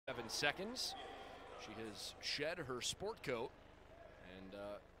7 seconds. She has shed her sport coat and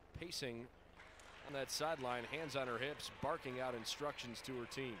pacing on that sideline, hands on her hips, barking out instructions to her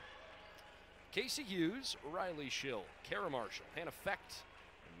team. Casey Hughes, Riley Schill, Kara Marshall, Hannah Fecht,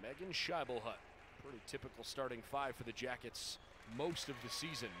 and Megan Scheibelhut. Pretty typical starting 5 for the Jackets most of the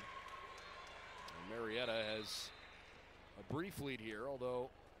season. And Marietta has a brief lead here, although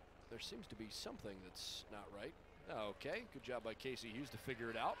there seems to be something that's not right. Okay, good job by Casey Hughes to figure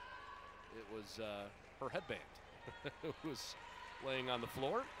it out. It was her headband who was laying on the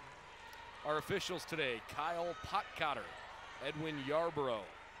floor. Our officials today, Kyle Potcotter, Edwin Yarborough,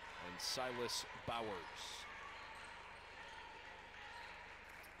 and Silas Bowers.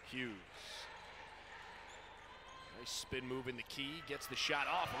 Hughes. Nice spin move in the key, gets the shot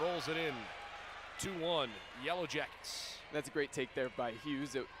off, rolls it in. 2-1, Yellow Jackets. That's a great take there by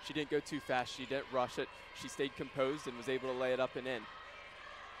Hughes. She didn't go too fast, she didn't rush it. She stayed composed and was able to lay it up and in.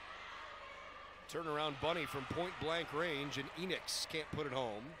 Turnaround bunny from point blank range, and Enix can't put it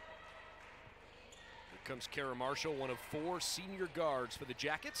home. Here comes Kara Marshall, one of 4 senior guards for the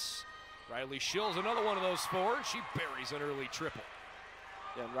Jackets. Riley Schill's another one of those 4, and she buries an early triple.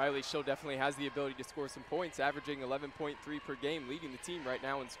 Yeah, and Riley Schill definitely has the ability to score some points, averaging 11.3 per game, leading the team right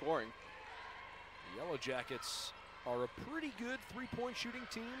now in scoring. The Yellow Jackets are a pretty good 3-point shooting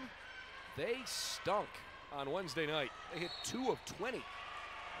team. They stunk on Wednesday night. They hit 2 of 20.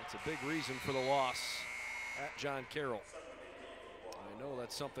 That's a big reason for the loss at John Carroll. I know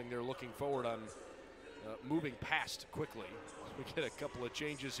that's something they're looking forward on moving past quickly. We get a couple of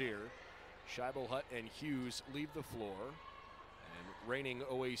changes here. Scheibelhut and Hughes leave the floor. And reigning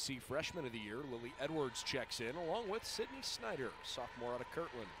OAC Freshman of the Year, Lily Edwards checks in, along with Sydney Snyder, sophomore out of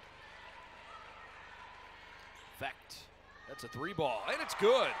Kirtland. Fecht, that's a 3-ball, and it's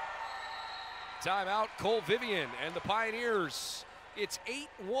good. Timeout, Cole Vivian and the Pioneers. It's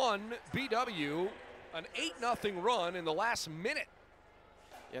 8-1 BW, an 8-0 run in the last minute.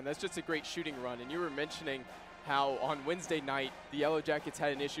 Yeah, and that's just a great shooting run. And you were mentioning how on Wednesday night, the Yellow Jackets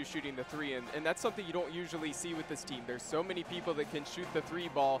had an issue shooting the 3, and that's something you don't usually see with this team. There's so many people that can shoot the 3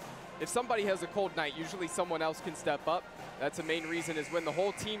 ball. If somebody has a cold night, usually someone else can step up. That's the main reason, is when the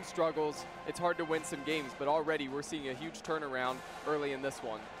whole team struggles, it's hard to win some games. But already we're seeing a huge turnaround early in this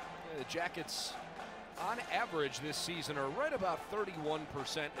one. Yeah, the Jackets, on average this season, are right about 31%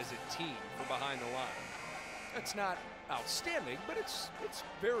 as a team from behind the line. That's not outstanding, but it's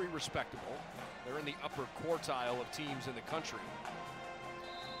very respectable. They're in the upper quartile of teams in the country.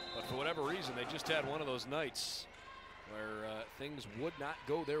 But for whatever reason, they just had one of those nights where things would not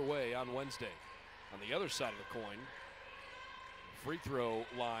go their way on Wednesday. On the other side of the coin, free throw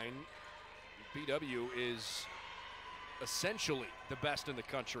line, BW is essentially the best in the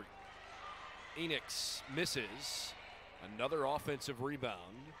country. Enix misses. Another offensive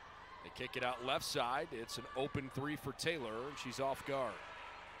rebound. They kick it out left side. It's an open 3 for Taylor, and she's off guard.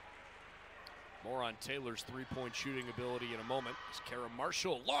 More on Taylor's 3-point shooting ability in a moment as Kara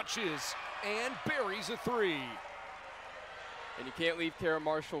Marshall launches and buries a 3. And you can't leave Kara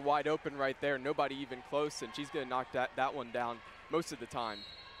Marshall wide open right there. Nobody even close, and she's going to knock that one down most of the time.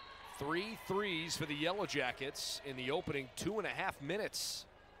 3 threes for the Yellow Jackets in the opening 2.5 minutes.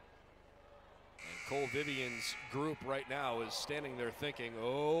 And Cole Vivian's group right now is standing there thinking,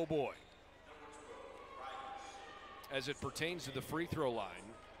 oh boy. As it pertains to the free throw line,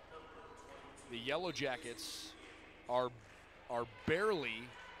 the Yellow Jackets are barely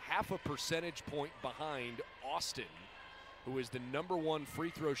half a percentage point behind Austin, who is the #1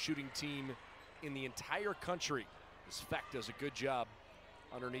 free throw shooting team in the entire country. This Fecht does a good job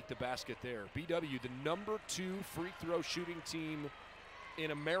underneath the basket there. BW, the #2 free throw shooting team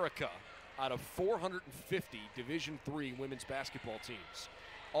in America out of 450 Division III women's basketball teams.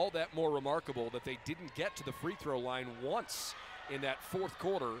 All that more remarkable that they didn't get to the free throw line once in that 4th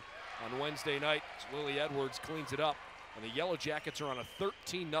quarter on Wednesday night. Lily Edwards cleans it up, and the Yellow Jackets are on a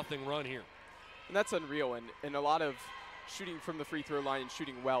 13-0 run here. And that's unreal, and a lot of shooting from the free throw line and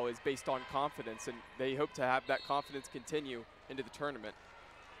shooting well is based on confidence, and they hope to have that confidence continue into the tournament.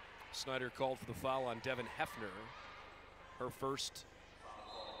 Snyder called for the foul on Devin Hefner, her first,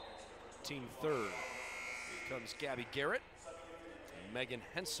 team 3rd. Here comes Gabby Garrett and Megan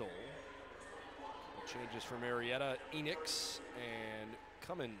Hensel. Changes for Marietta, Enix and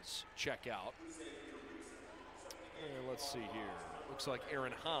Cummins check out. And let's see here. Looks like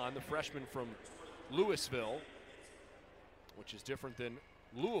Aaron Hahn, the freshman from Louisville, which is different than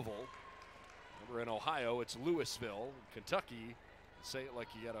Louisville. Remember, in Ohio, it's Louisville. In Kentucky, say it like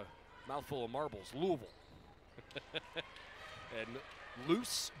you got a mouthful of marbles, Louisville. And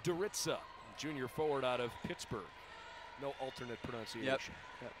Luce Doritza, junior forward out of Pittsburgh. No alternate pronunciation.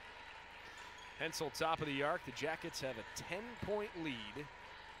 Yep. Hensel top of the arc. The Jackets have a 10-point lead.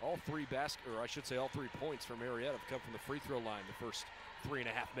 All three all 3 points for Marietta have come from the free throw line the first 3.5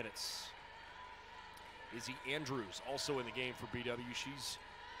 minutes. Izzy Andrews also in the game for BW. She's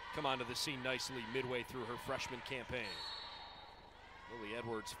come onto the scene nicely midway through her freshman campaign. Lily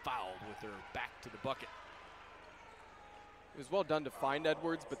Edwards fouled with her back to the bucket. It was well done to find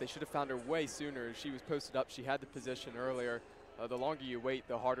Edwards, but they should have found her way sooner. She was posted up. She had the position earlier. The longer you wait,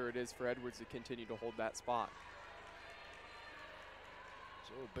 the harder it is for Edwards to continue to hold that spot.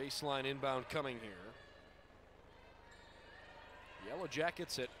 So baseline inbound coming here. Yellow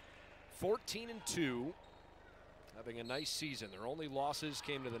Jackets at 14-2, having a nice season. Their only losses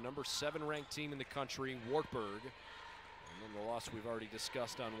came to the number 7 ranked team in the country, Wartburg, and then the loss we've already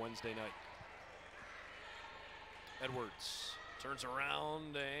discussed on Wednesday night. Edwards turns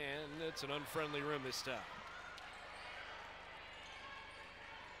around, and it's an unfriendly rim this time.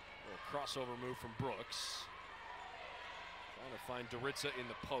 A crossover move from Brooks. Trying to find Doritza in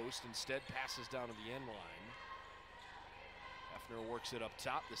the post. Instead, passes down to the end line. Hefner works it up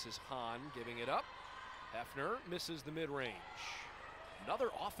top. This is Hahn giving it up. Hefner misses the mid-range. Another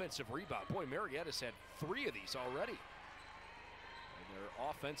offensive rebound. Boy, Marietta's had 3 of these already. And their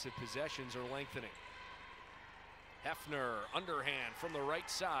offensive possessions are lengthening. Hefner, underhand from the right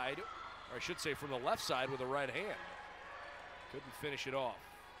side, or I should say from the left side with the right hand. Couldn't finish it off.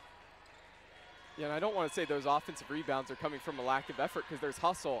 Yeah, and I don't want to say those offensive rebounds are coming from a lack of effort because there's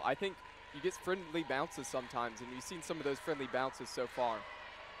hustle. I think you get friendly bounces sometimes, and we've seen some of those friendly bounces so far.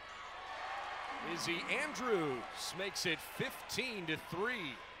 Izzy Andrews makes it 15-3.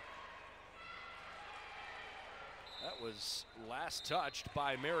 That was last touched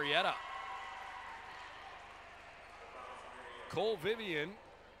by Marietta. Cole Vivian,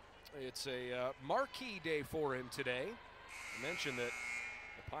 it's a marquee day for him today. I mentioned that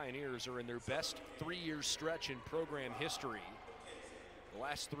the Pioneers are in their best 3-year stretch in program history. The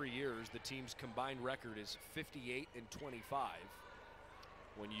last 3 years, the team's combined record is 58-25.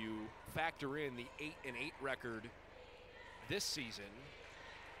 When you factor in the 8-8 record this season,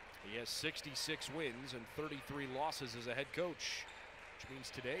 he has 66 wins and 33 losses as a head coach, which means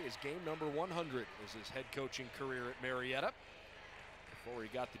today is game number 100 as his head coaching career at Marietta. Before he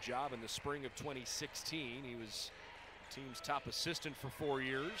got the job in the spring of 2016, he was the team's top assistant for 4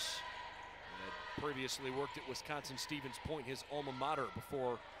 years. Had previously worked at Wisconsin Stevens Point, his alma mater,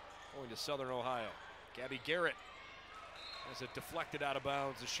 before going to Southern Ohio. Gabby Garrett has it deflected out of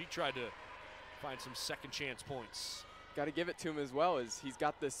bounds as she tried to find some second chance points. Got to give it to him as well, as he's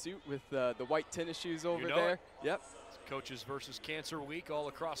got the suit with the white tennis shoes over there. Yep. It's Coaches versus Cancer Week all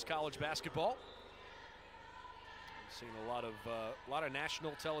across college basketball. We've seen a lot of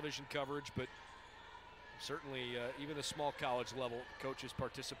national television coverage, but certainly even the small college level, coaches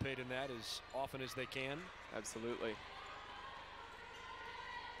participate in that as often as they can. Absolutely.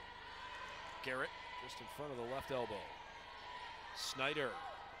 Garrett just in front of the left elbow. Snyder.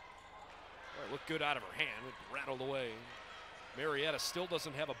 Well, looked good out of her hand. It rattled away. Marietta still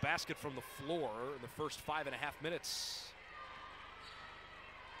doesn't have a basket from the floor in the first 5.5 minutes.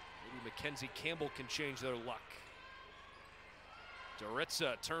 Maybe Mackenzie Campbell can change their luck.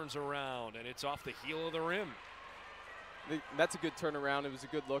 Doritza turns around, and it's off the heel of the rim. That's a good turnaround. It was a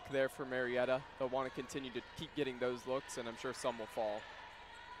good look there for Marietta. They'll want to continue to keep getting those looks, and I'm sure some will fall.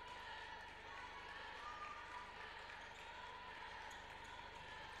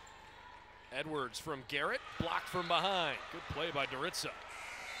 Edwards from Garrett, blocked from behind. Good play by Doritza.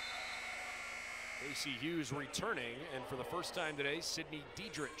 Casey Hughes returning, and for the first time today, Sydney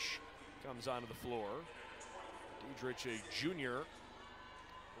Diedrich comes onto the floor. Diedrich, a junior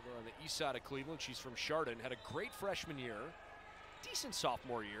over on the east side of Cleveland. She's from Chardon, had a great freshman year, decent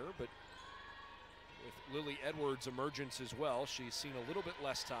sophomore year, but with Lily Edwards' emergence as well, she's seen a little bit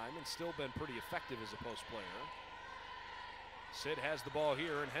less time and still been pretty effective as a post player. Sid has the ball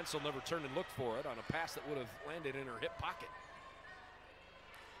here, and Hensel never turned and looked for it on a pass that would have landed in her hip pocket.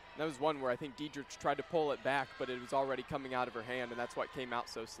 That was one where I think Diedrich tried to pull it back, but it was already coming out of her hand, and that's what came out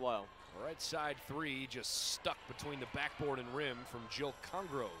so slow. Right side three just stuck between the backboard and rim from Jill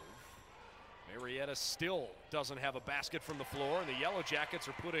Congrove. Marietta still doesn't have a basket from the floor, and the Yellow Jackets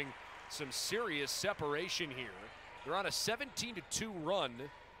are putting some serious separation here. They're on a 17-2 run.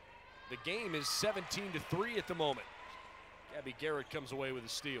 The game is 17-3 at the moment. Gabby Garrett comes away with a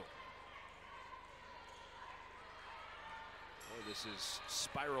steal. Boy, this is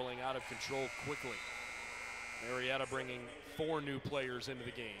spiraling out of control quickly. Marietta bringing 4 new players into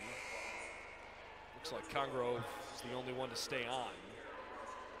the game. Looks like Congrove is the only one to stay on.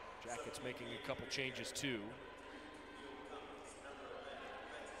 Jackets making a couple changes too.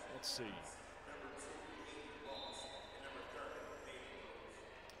 Let's see.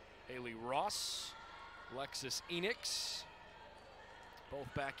 Haley Ross, Alexis Enix,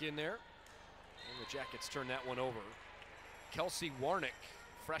 both back in there. And the Jackets turn that one over. Kelsey Warnick,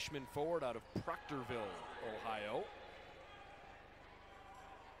 freshman forward out of Proctorville, Ohio.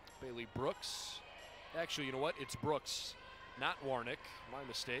 Bailey Brooks. Actually, you know what? It's Brooks, not Warnick. My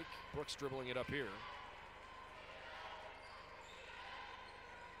mistake. Brooks dribbling it up here.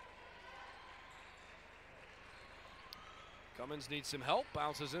 Cummins needs some help.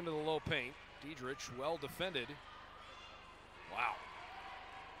 Bounces into the low paint. Diedrich well defended. Wow.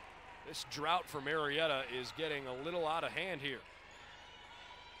 This drought for Marietta is getting a little out of hand here.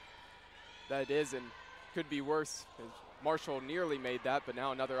 That is, and could be worse. Marshall nearly made that, but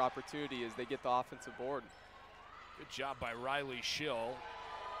now another opportunity as they get the offensive board. Good job by Riley Schill.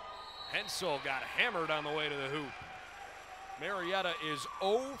 Hensel got hammered on the way to the hoop. Marietta is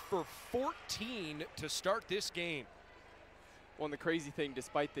 0 for 14 to start this game. Well, and the crazy thing,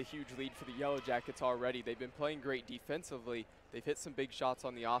 despite the huge lead for the Yellow Jackets already, they've been playing great defensively. They've hit some big shots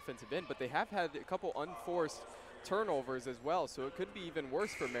on the offensive end, but they have had a couple unforced turnovers as well, so it could be even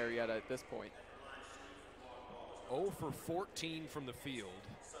worse for Marietta at this point. 0 for 14 from the field.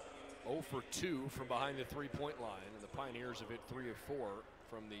 0 for 2 from behind the three-point line, and the Pioneers have hit 3 of 4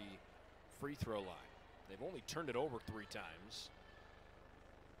 from the free throw line. They've only turned it over 3 times,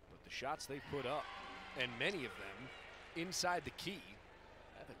 but the shots they've put up, and many of them inside the key,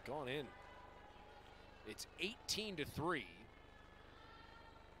 haven't gone in. It's 18-3.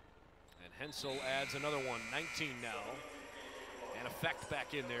 And Hensel adds another one, 19 now. And Effect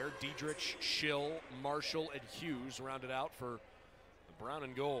back in there. Diedrich, Schill, Marshall, and Hughes rounded out for the brown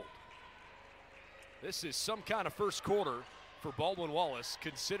and gold. This is some kind of first quarter for Baldwin Wallace,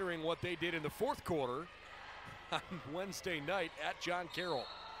 considering what they did in the fourth quarter on Wednesday night at John Carroll.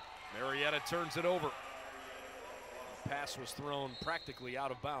 Marietta turns it over. The pass was thrown practically out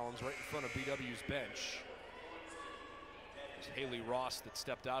of bounds right in front of BW's bench. It was Haley Ross that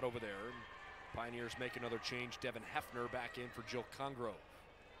stepped out over there. Pioneers make another change. Devin Hefner back in for Jill Congrove.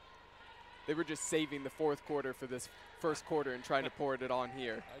 They were just saving the fourth quarter for this first quarter and trying to pour it on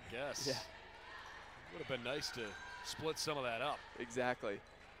here. I guess. Yeah. Would have been nice to split some of that up. Exactly.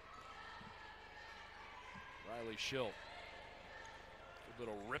 Riley Schill. Good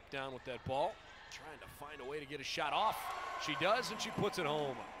little rip down with that ball. Trying to find a way to get a shot off. She does, and she puts it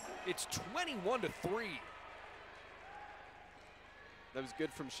home. It's 21-3. That was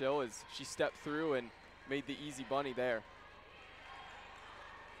good from Schill as she stepped through and made the easy bunny there.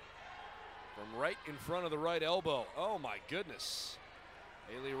 From right in front of the right elbow. Oh my goodness.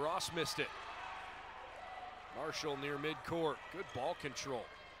 Haley Ross missed it. Marshall near midcourt. Good ball control.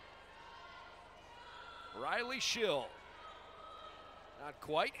 Riley Schill. Not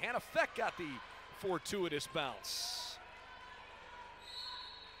quite. Hannah Feck got the fortuitous bounce.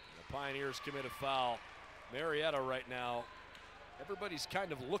 The Pioneers commit a foul. Marietta right now, everybody's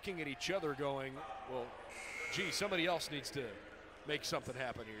kind of looking at each other going, well, gee, somebody else needs to make something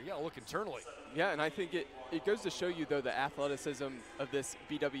happen here. You gotta look internally. Yeah, and I think it goes to show you, though, the athleticism of this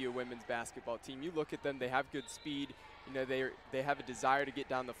BW women's basketball team. You look at them, they have good speed. You know, they have a desire to get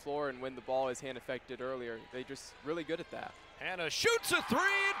down the floor and win the ball, as Hannah Feck did earlier. They're just really good at that. Hannah shoots a 3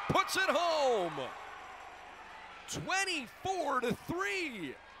 and puts it home.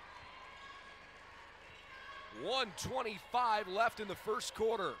 24-3. 1:25 left in the first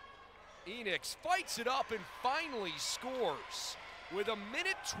quarter. Enix fights it up and finally scores. With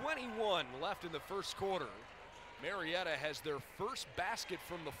 1:21 left in the first quarter, Marietta has their first basket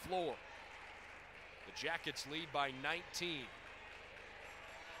from the floor. The Jackets lead by 19.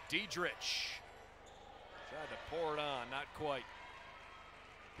 Diedrich tried to pour it on, not quite.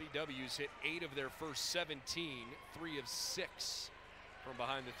 BW's hit 8 of their first 17, 3 of 6 from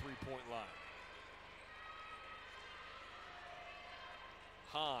behind the three-point line.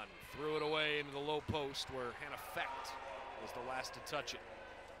 Hahn threw it away into the low post where Hannah Feck was the last to touch it.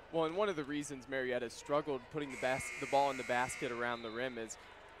 Well, and one of the reasons Marietta struggled putting the ball in the basket around the rim is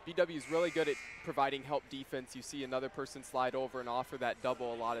BW is really good at providing help defense. You see another person slide over and offer that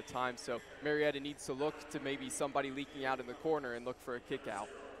double a lot of times. So Marietta needs to look to maybe somebody leaking out in the corner and look for a kick out.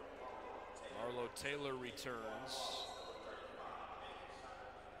 Marlo Taylor returns.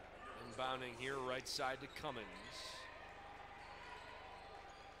 Inbounding here, right side to Cummins.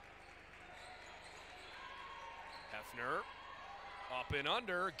 Hefner, up and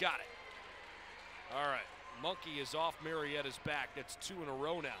under, got it. All right, Monkey is off Marietta's back. That's 2 in a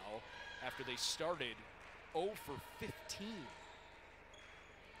row now after they started 0 for 15.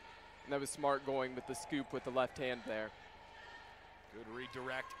 And that was smart going with the scoop with the left hand there. Good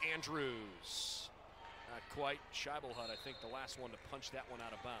redirect, Andrews. Not quite. Scheibelhut, I think, the last one to punch that one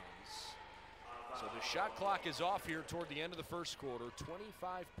out of bounds. So the shot clock is off here toward the end of the first quarter,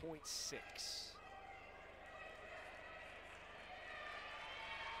 25.6.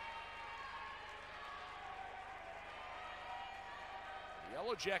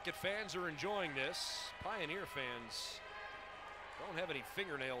 Yellow Jacket fans are enjoying this. Pioneer fans don't have any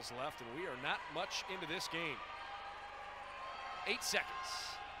fingernails left, and we are not much into this game. 8 seconds.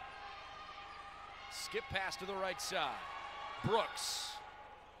 Skip pass to the right side. Brooks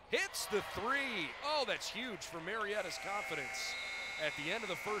hits the three. Oh, that's huge for Marietta's confidence at the end of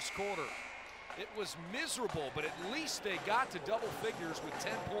the first quarter. It was miserable, but at least they got to double figures with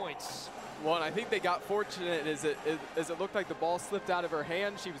 10 points. Well, and I think they got fortunate as it looked like the ball slipped out of her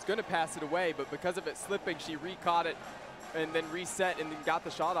hand. She was going to pass it away, but because of it slipping, she re-caught it and then reset and then got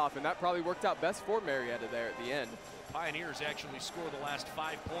the shot off, and that probably worked out best for Marietta there at the end. Pioneers actually score the last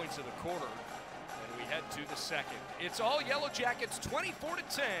 5 points of the quarter, and we head to the second. It's all Yellow Jackets,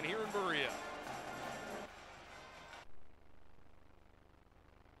 24-10 here in Berea.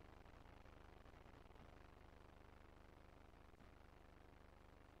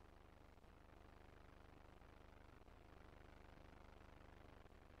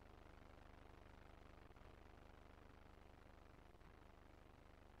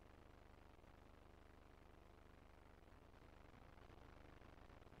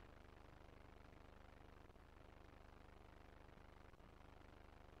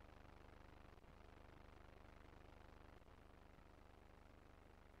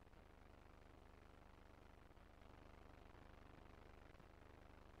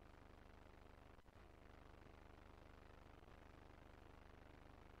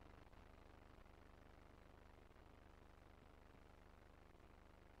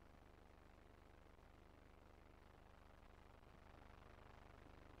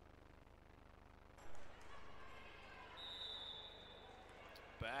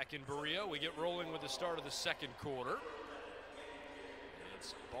 Back in Berea, we get rolling with the start of the second quarter.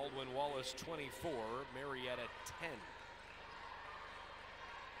 It's Baldwin Wallace 24, Marietta 10.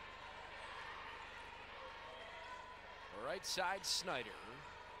 Right side, Snyder.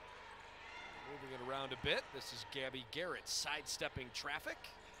 Moving it around a bit. This is Gabby Garrett sidestepping traffic.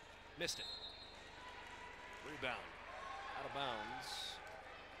 Missed it. Rebound. Out of bounds.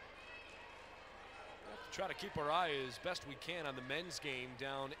 We'll have to try to keep our eye as best we can on the men's game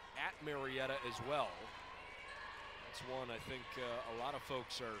down at Marietta as well. That's one I think a lot of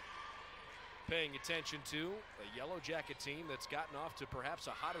folks are paying attention to. A Yellow Jacket team that's gotten off to perhaps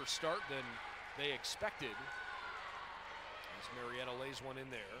a hotter start than they expected. As Marietta lays one in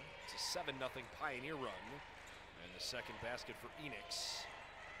there. It's a 7-0 Pioneer run. And the second basket for Enix.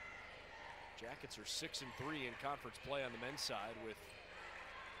 Jackets are 6-3 in conference play on the men's side with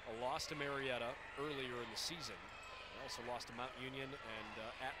a loss to Marietta earlier in the season. They also lost to Mount Union and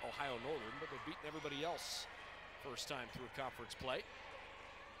at Ohio Northern, but they've beaten everybody else first time through conference play.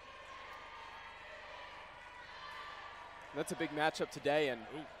 That's a big matchup today, and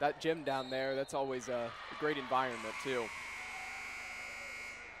that gym down there, that's always a great environment too.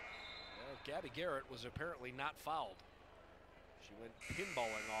 Well, Gabby Garrett was apparently not fouled. She went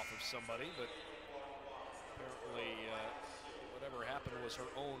pinballing off of somebody, but apparently whatever happened was her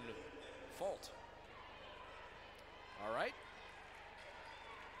own fault. All right.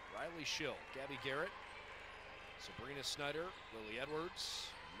 Riley Schill, Gabby Garrett, Sabrina Snyder, Lily Edwards,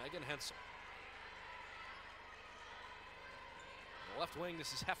 Megan Hensel. On the left wing,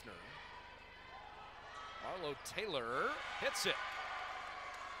 this is Hefner. Marlo Taylor hits it.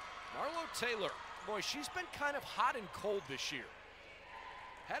 Marlo Taylor, boy, she's been kind of hot and cold this year.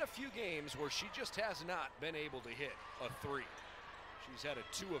 Had a few games where she just has not been able to hit a three. She's had a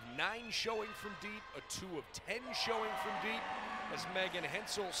 2 of 9 showing from deep, a 2 of 10 showing from deep, as Megan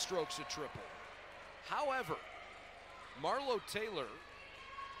Hensel strokes a triple. However, Marlo Taylor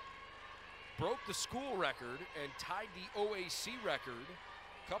broke the school record and tied the OAC record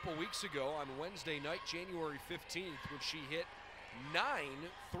a couple weeks ago on Wednesday night, January 15th, when she hit 9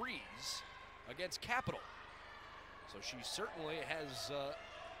 threes against Capital. So she certainly has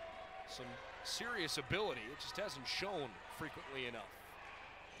some serious ability. It just hasn't shown frequently enough.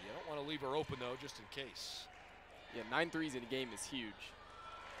 You don't want to leave her open, though, just in case. Yeah, 9 threes in a game is huge.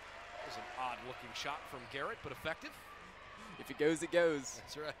 That was an odd-looking shot from Garrett, but effective. If it goes, it goes.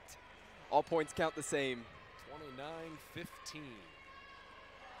 That's right. All points count the same. 29-15.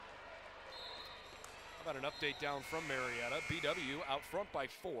 How about an update down from Marietta? BW out front by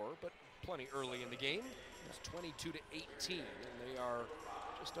 4, but plenty early in the game. It's 22-18, and they are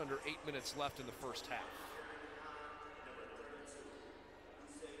just under 8 minutes left in the first half.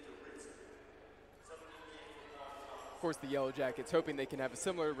 course, the Yellow Jackets hoping they can have a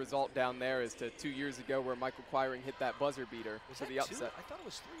similar result down there as to 2 years ago where Michael Quiring hit that buzzer beater for the upset. I thought it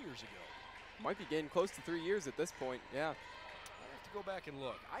was 3 years ago. Might be getting close to 3 years at this point, yeah. I have to go back and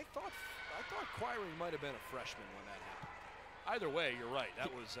look. I thought Quiring might have been a freshman when that happened. Either way, you're right.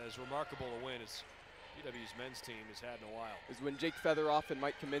 That was as remarkable a win as BW's men's team has had in a while. It was when Jake Featheroff and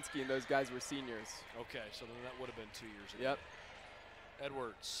Mike Kaminsky and those guys were seniors. Okay, so then that would have been 2 years ago. Yep.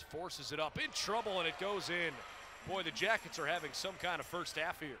 Edwards forces it up, in trouble, and it goes in. Boy, the Jackets are having some kind of first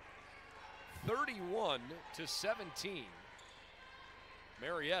half here. 31-17.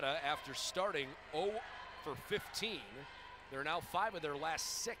 Marietta, after starting 0 for 15, they're now 5 of their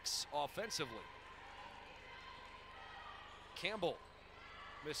last 6 offensively. Campbell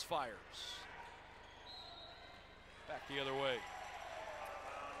misfires. Back the other way.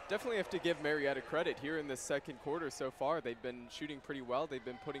 Definitely have to give Marietta credit here in this second quarter so far. They've been shooting pretty well. They've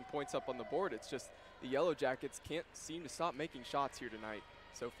been putting points up on the board. It's just the Yellow Jackets can't seem to stop making shots here tonight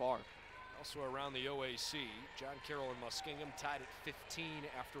so far. Also around the OAC, John Carroll and Muskingum tied at 15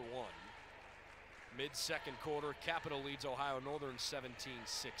 after 1. Mid-second quarter, Capital leads Ohio Northern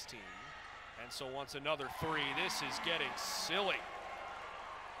 17-16. And so once another 3. This is getting silly.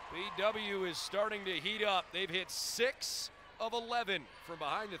 BW is starting to heat up. They've hit 6 of 11 from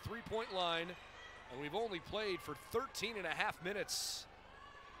behind the three-point line, and we've only played for 13 and a half minutes.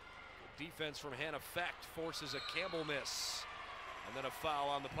 Good defense from Hannah Fecht forces a Campbell miss, and then a foul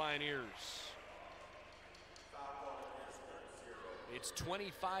on the Pioneers. It's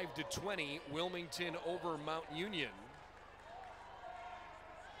 25-20, Wilmington over Mount Union.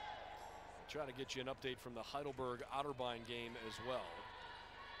 Try to get you an update from the Heidelberg-Otterbein game as well.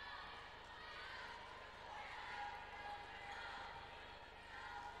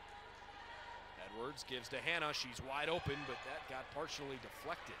 Edwards gives to Hannah. She's wide open, but that got partially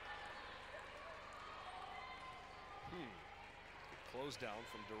deflected. Good close down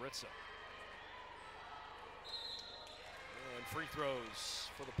from Doritza. And free throws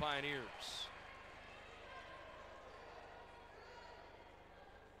for the Pioneers.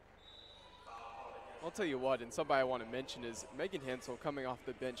 I'll tell you what, and somebody I want to mention is Megan Hensel coming off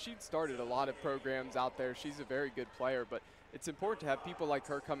the bench. She'd started a lot of programs out there. She's a very good player, but it's important to have people like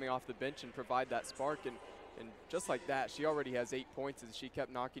her coming off the bench and provide that spark. And just like that, she already has 8 points as she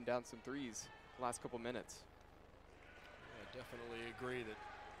kept knocking down some threes the last couple minutes. I definitely agree that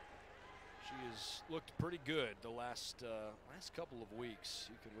she has looked pretty good the last couple of weeks.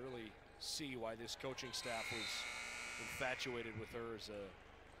 You can really see why this coaching staff was infatuated with her as a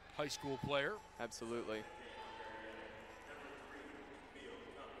high school player. Absolutely.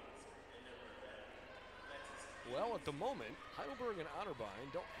 Well, at the moment, Heidelberg and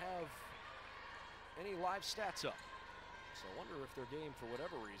Otterbein don't have any live stats up. So I wonder if their game, for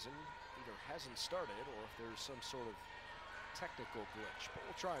whatever reason, either hasn't started or if there's some sort of technical glitch. But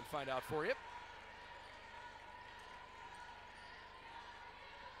we'll try and find out for you.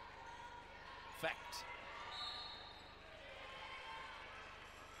 Fecht.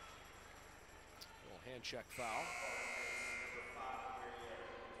 Hand check foul.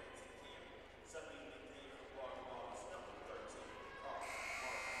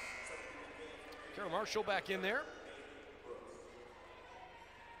 Kara Marshall back in there.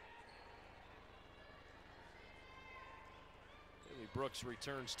 Haley Brooks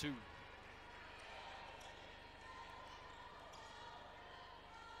returns too.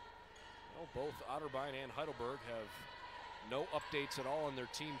 Well, both Otterbein and Heidelberg have no updates at all on their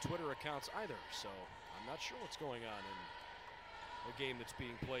team Twitter accounts either, so I'm not sure what's going on in a game that's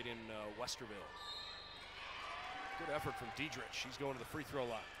being played in Westerville. Good effort from Diedrich. She's going to the free throw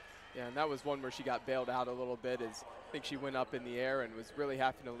line. Yeah, and that was one where she got bailed out a little bit as I think she went up in the air and was really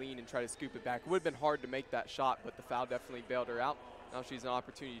having to lean and try to scoop it back. It would have been hard to make that shot, but the foul definitely bailed her out. Now she's an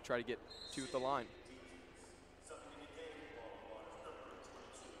opportunity to try to get 2 at the line.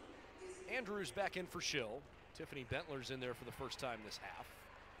 Andrews back in for Schill. Tiffany Bentler's in there for the first time this half.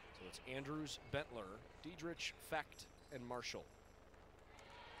 So it's Andrews, Bentler, Diedrich, Fecht, and Marshall.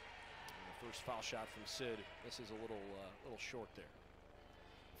 And the first foul shot from Sid. This is a little short there.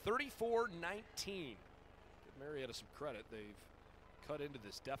 34-19. Give Marietta some credit. They've cut into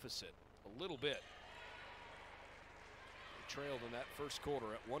this deficit a little bit. They trailed in that first quarter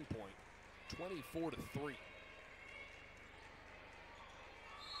at one point, 24-3.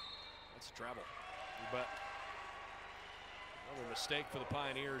 That's a travel. But another mistake for the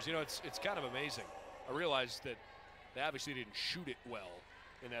Pioneers. You know, it's kind of amazing. I realized that they obviously didn't shoot it well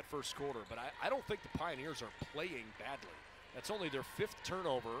in that first quarter, but I don't think the Pioneers are playing badly. That's only their 5th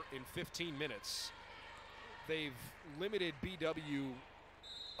turnover in 15 minutes. They've limited BW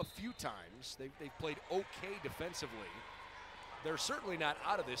a few times. They've played okay defensively. They're certainly not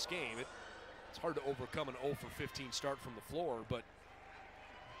out of this game. It's hard to overcome an 0 for 15 start from the floor, but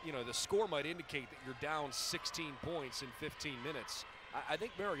you know, the score might indicate that you're down 16 points in 15 minutes. I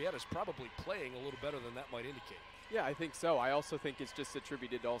think Marietta's probably playing a little better than that might indicate. Yeah, I think so. I also think it's just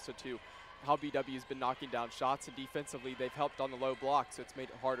attributed also to how BW's been knocking down shots, and defensively they've helped on the low block, so it's made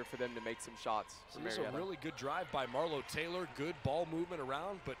it harder for them to make some shots. It's a really good drive by Marlo Taylor, good ball movement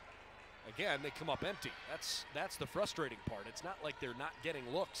around, but again, they come up empty. That's the frustrating part. It's not like they're not getting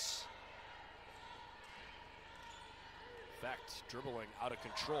looks. In fact, dribbling out of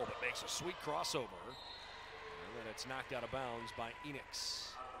control, but makes a sweet crossover, and then it's knocked out of bounds by Enix.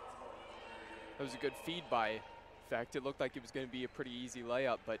 That was a good feed by Fecht. It looked like it was going to be a pretty easy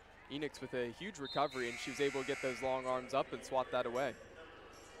layup, but Enix with a huge recovery, and she was able to get those long arms up and swat that away.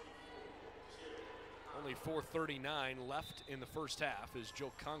 Only 4:39 left in the first half as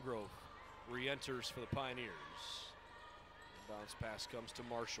Jill Congrove re-enters for the Pioneers. The bounce pass comes to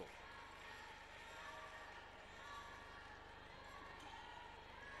Marshall.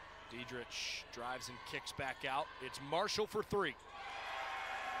 Diedrich drives and kicks back out. It's Marshall for three.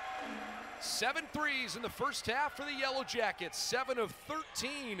 7 threes in the first half for the Yellow Jackets, 7 of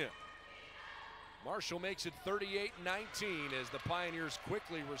 13. Marshall makes it 38-19 as the Pioneers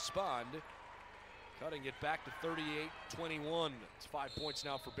quickly respond, cutting it back to 38-21. It's 5 points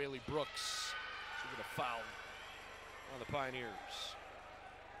now for Bailey Brooks. She'll get a foul on the Pioneers.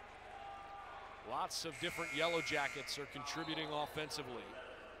 Lots of different Yellow Jackets are contributing offensively.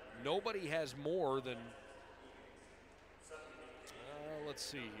 Nobody has more than, let's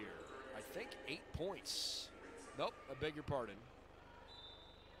see here. I think 8 points. Nope, I beg your pardon.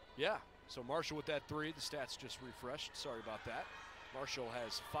 Yeah, so Marshall with that three. The stats just refreshed. Sorry about that. Marshall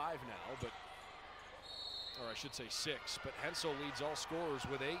has 5 now, but, or I should say 6. But Hensel leads all scorers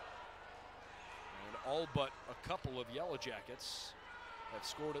with 8. And all but a couple of Yellow Jackets have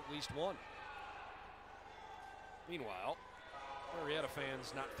scored at least 1. Meanwhile, Marietta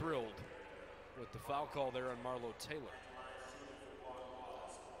fans not thrilled with the foul call there on Marlo Taylor.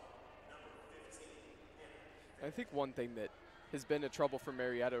 I think one thing that has been a trouble for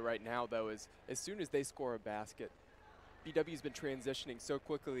Marietta right now, though, is as soon as they score a basket, BW's been transitioning so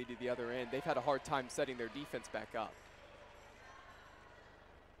quickly to the other end, they've had a hard time setting their defense back up.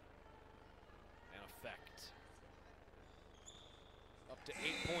 And effect. Up to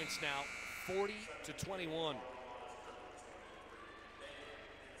 8 points now, 40-21.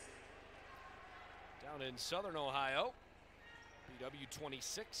 Down in Southern Ohio, BW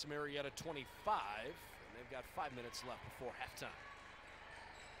 26, Marietta 25. They've got 5 minutes left before halftime.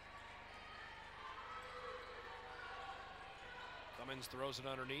 Cummins throws it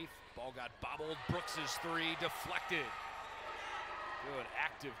underneath. Ball got bobbled. Brooks's three deflected. Good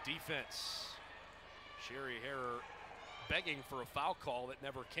active defense. Sherry Harrer begging for a foul call that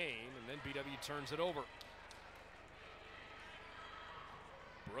never came, and then BW turns it over.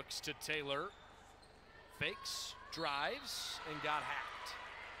 Brooks to Taylor. Fakes, drives, and got hacked.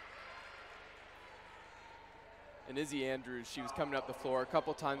 And Izzy Andrews, she was coming up the floor. A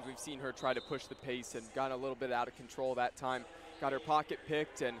couple times we've seen her try to push the pace and got a little bit out of control that time. Got her pocket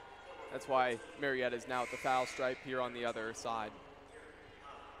picked, and that's why Marietta is now at the foul stripe here on the other side.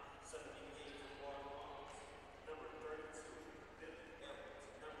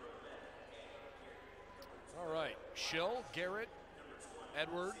 All right, Schill, Garrett,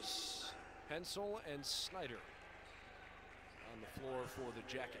 Edwards, Hensel, and Snyder on the floor for the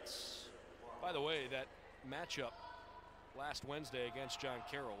Jackets. By the way, that matchup last Wednesday against John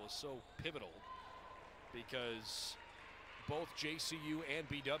Carroll was so pivotal because both JCU and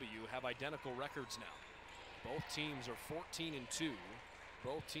BW have identical records now. Both teams are 14-2.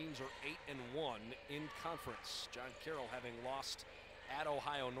 Both teams are 8-1 in conference. John Carroll having lost at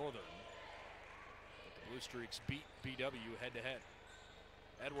Ohio Northern. But the Blue Streaks beat BW head-to-head.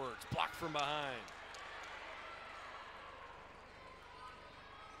 Edwards blocked from behind.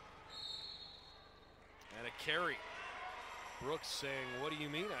 And a carry. Brooks saying, what do you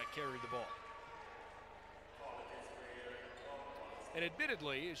mean I carried the ball? And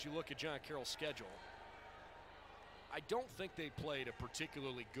admittedly, as you look at John Carroll's schedule, I don't think they played a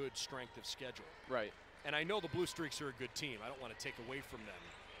particularly good strength of schedule. Right. And I know the Blue Streaks are a good team. I don't want to take away from them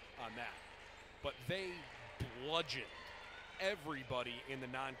on that. But they bludgeoned everybody in the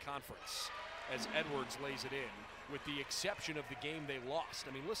non-conference as Edwards lays it in, with the exception of the game they lost.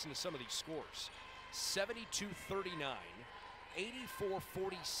 I mean, listen to some of these scores. 72-39,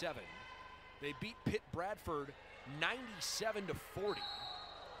 84-47. They beat Pitt Bradford 97-40.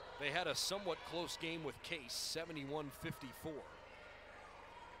 They had a somewhat close game with Case, 71-54.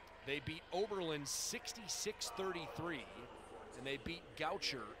 They beat Oberlin 66-33, and they beat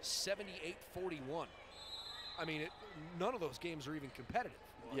Goucher 78-41. I mean, none of those games are even competitive.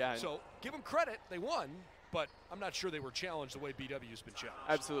 Yeah. So give them credit, they won, but I'm not sure they were challenged the way BW's been challenged.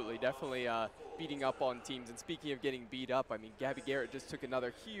 Absolutely, definitely beating up on teams. And speaking of getting beat up, I mean, Gabby Garrett just took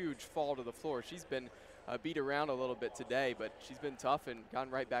another huge fall to the floor. She's been beat around a little bit today, but she's been tough and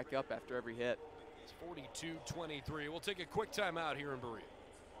gotten right back up after every hit. It's 42-23. We'll take a quick timeout here in Berea.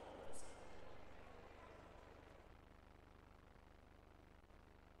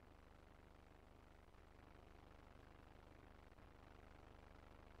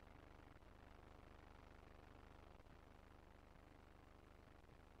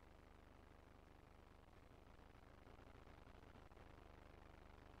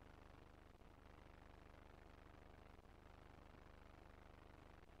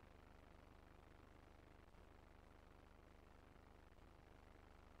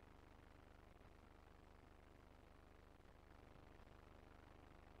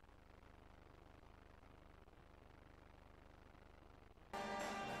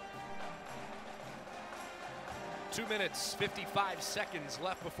 Two minutes, 55 seconds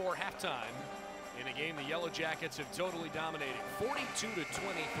left before halftime. In a game the Yellow Jackets have totally dominated, 42-23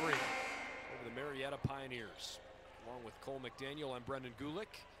 over the Marietta Pioneers. Along with Cole McDaniel, I'm Brendan Gulick.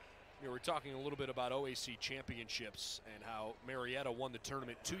 We're talking a little bit about OAC championships and how Marietta won the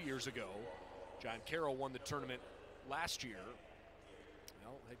tournament 2 years ago. John Carroll won the tournament last year.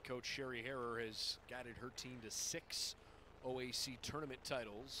 Well, head coach Sherry Harrer has guided her team to 6 OAC tournament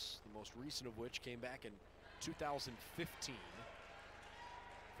titles, the most recent of which came back in 2015.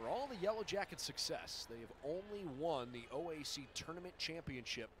 For all the Yellow Jackets' success, they have only won the OAC tournament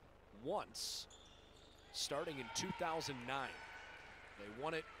championship once, starting in 2009. They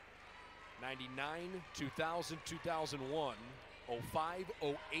won it 99, 2000, 2001, 05,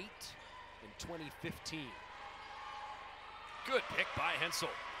 08, and 2015. Good pick by Hensel.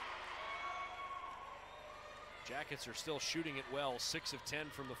 Jackets are still shooting it well, 6 of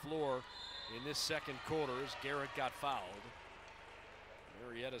 10 from the floor in this second quarter as Garrett got fouled.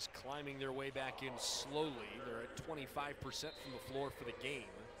 Marietta's climbing their way back in slowly. They're at 25% from the floor for the game.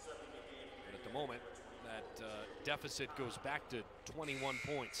 But at the moment, that deficit goes back to 21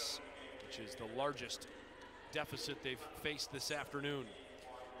 points, which is the largest deficit they've faced this afternoon.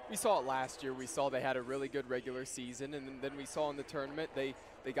 We saw it last year. We saw they had a really good regular season, and then we saw in the tournament they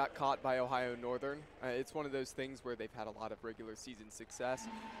got caught by Ohio Northern. It's one of those things where they've had a lot of regular season success.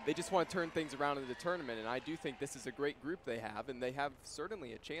 They just want to turn things around in the tournament, and I do think this is a great group they have, and they have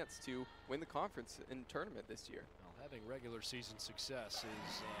certainly a chance to win the conference and tournament this year. Well, having regular season success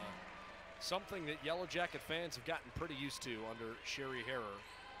is something that Yellow Jacket fans have gotten pretty used to under Sherry Harrer,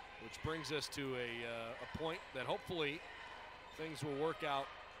 which brings us to a point that hopefully things will work out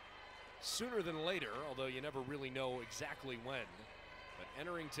sooner than later, although you never really know exactly when. But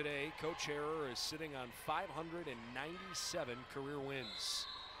entering today, Coach Harrer is sitting on 597 career wins.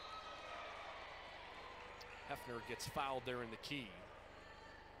 Hefner gets fouled there in the key.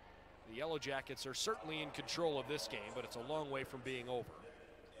 The Yellow Jackets are certainly in control of this game, but it's a long way from being over.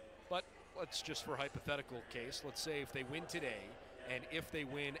 But let's just, for hypothetical case, let's say if they win today, and if they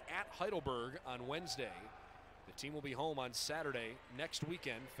win at Heidelberg on Wednesday, the team will be home on Saturday next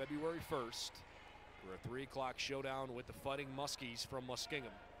weekend, February 1st, for a 3 o'clock showdown with the Fighting Muskies from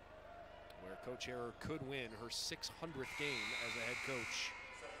Muskingum, where Coach Harrer could win her 600th game as a head coach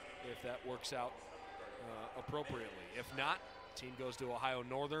if that works out appropriately. If not, the team goes to Ohio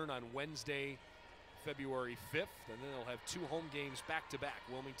Northern on Wednesday, February 5th, and then they'll have 2 home games back-to-back,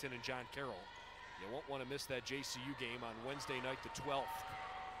 Wilmington and John Carroll. You won't want to miss that JCU game on Wednesday night the 12th.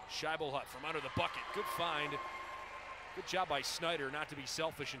 Scheibelhut from under the bucket. Good find. Good job by Snyder not to be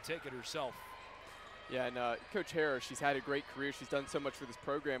selfish and take it herself. Yeah, and Coach Harrer, she's had a great career. She's done so much for this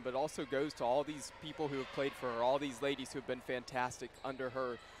program, but also goes to all these people who have played for her, all these ladies who have been fantastic under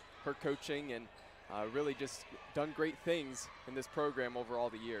her coaching, and really just done great things in this program over all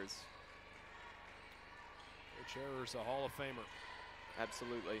the years. Coach Harrer's a Hall of Famer.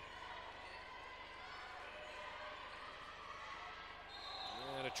 Absolutely.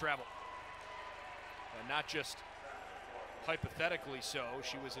 And a travel. And not just hypothetically so,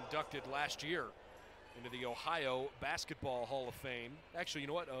 she was inducted last year into the Ohio Basketball Hall of Fame. Actually, you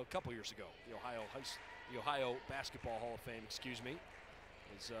know what? A couple years ago, the Ohio Basketball Hall of Fame, excuse me,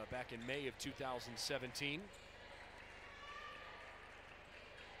 was back in May of 2017.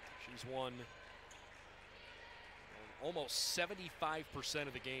 She's won almost 75%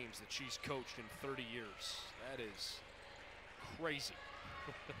 of the games that she's coached in 30 years. That is crazy.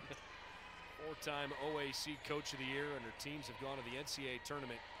 4-time OAC Coach of the Year, and her teams have gone to the NCAA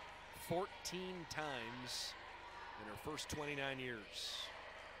tournament 14 times in her first 29 years.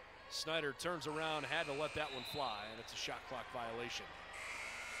 Snyder turns around, had to let that one fly, and it's a shot clock violation.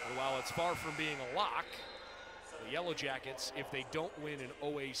 And while it's far from being a lock, the Yellow Jackets, if they don't win an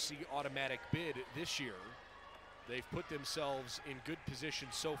OAC automatic bid this year, they've put themselves in good position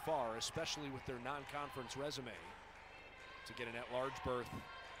so far, especially with their non-conference resume, to get an at-large berth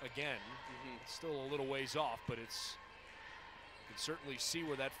again. It's still a little ways off, but you can certainly see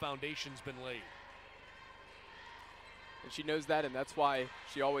where that foundation's been laid. And she knows that, and that's why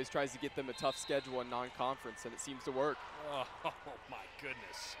she always tries to get them a tough schedule in non-conference, and it seems to work. Oh, my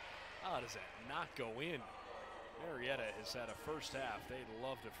goodness. How does that not go in? Marietta has had a first half they'd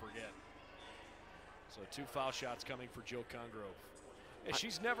love to forget. So 2 foul shots coming for Jo Congrove. And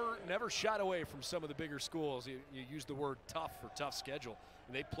she's never shot away from some of the bigger schools. You use the word tough for tough schedule.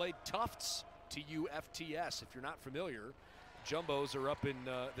 And they played Tufts to UFTS. If you're not familiar, Jumbos are up in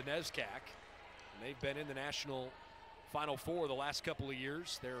the NESCAC, and they've been in the national Final Four the last couple of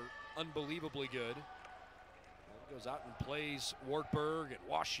years. They're unbelievably good. Goes out and plays Wartburg and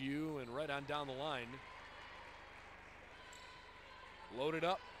Wash U and right on down the line. Loaded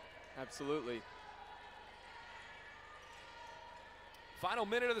up. Absolutely. Final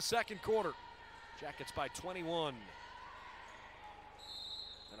minute of the second quarter. Jackets by 21.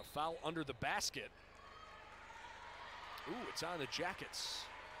 And a foul under the basket. Ooh, it's on the Jackets.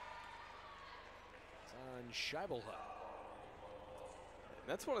 It's on Scheibelhut.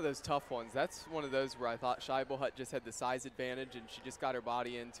 That's one of those tough ones. That's one of those where I thought Scheibelhut just had the size advantage and she just got her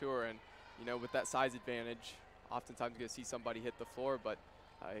body into her. And, you know, with that size advantage, oftentimes you're going to see somebody hit the floor. But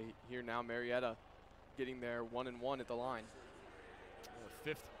I hear now Marietta getting their 1-and-1 at the line.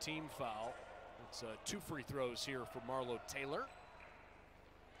 Fifth team foul. It's 2 free throws here for Marlo Taylor. And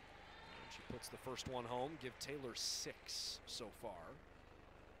she puts the first one home. Give Taylor 6 so far.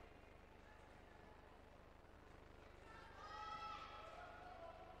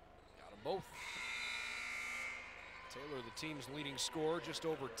 Both. Taylor, the team's leading scorer, just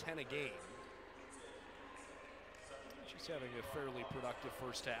over 10 a game. She's having a fairly productive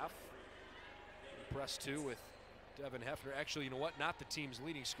first half. Impressed too with Devin Hefner. Actually, you know what? Not the team's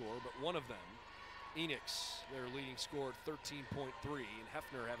leading scorer, but one of them, Enix, their leading scorer at 13.3, and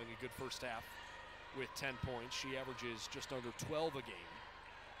Hefner having a good first half with 10 points. She averages just under 12 a game.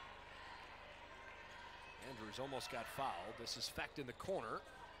 Andrews almost got fouled. This is Fecht in the corner.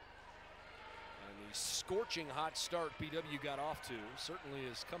 And the scorching hot start BW got off to certainly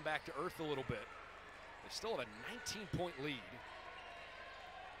has come back to earth a little bit. They still have a 19-point lead.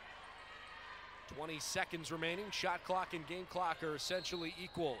 20 seconds remaining. Shot clock and game clock are essentially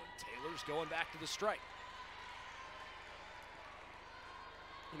equal. And Taylor's going back to the strike.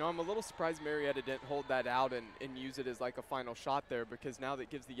 You know, I'm a little surprised Marietta didn't hold that out and use it as like a final shot there, because now that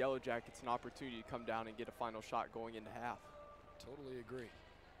gives the Yellow Jackets an opportunity to come down and get a final shot going into half. Totally agree.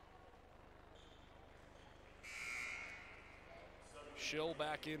 Schill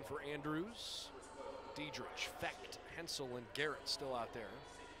back in for Andrews. Diedrich, Fecht, Hensel, and Garrett still out there.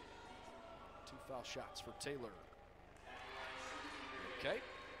 2 foul shots for Taylor. Okay.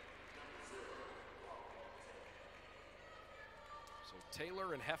 So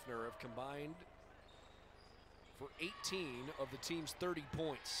Taylor and Hefner have combined for 18 of the team's 30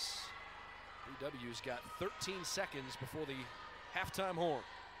 points. BW's got 13 seconds before the halftime horn.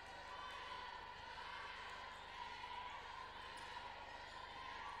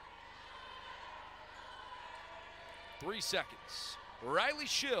 Three seconds. Riley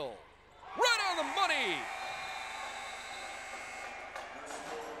Schill, right on the money.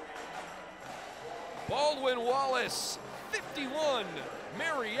 Baldwin Wallace, 51.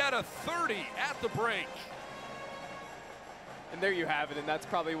 Marietta, 30 at the break. And there you have it, and that's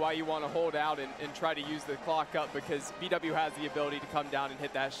probably why you want to hold out and try to use the clock up, because BW has the ability to come down and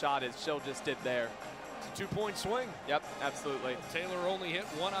hit that shot as Schill just did there. It's a 2-point swing. Yep, absolutely. Taylor only hit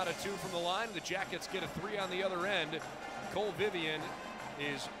 1 out of 2 from the line. The Jackets get a 3 on the other end. Cole Vivian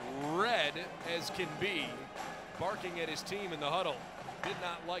is red as can be, barking at his team in the huddle. Did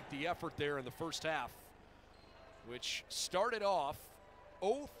not like the effort there in the first half, which started off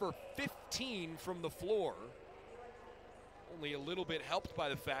 0 for 15 from the floor. Only a little bit helped by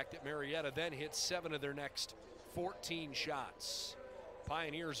the fact that Marietta then hit 7 of their next 14 shots.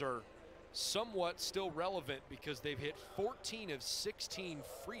 Pioneers are somewhat still relevant because they've hit 14 of 16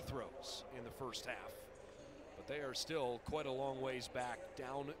 free throws in the first half. But they are still quite a long ways back,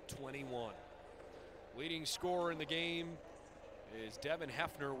 down 21. Leading scorer in the game is Devin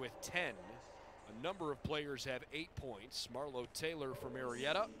Hefner with 10. A number of players have 8 points. Marlo Taylor for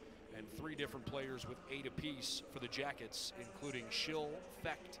Marietta, and 3 different players with 8 apiece for the Jackets, including Schill,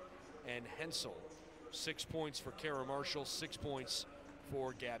 Fecht, and Hensel. 6 points for Kara Marshall, 6 points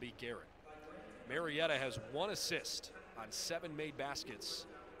for Gabby Garrett. Marietta has 1 assist on 7 made baskets.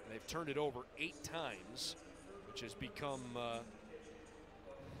 And they've turned it over 8 times, which has become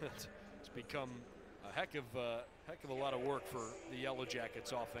it's become a heck of a lot of work for the Yellow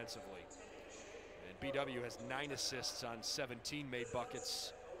Jackets offensively. And BW has 9 assists on 17 made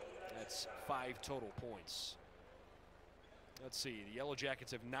buckets. That's 5 total points. Let's see, the Yellow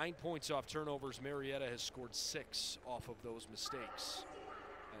Jackets have 9 points off turnovers. Marietta has scored 6 off of those mistakes.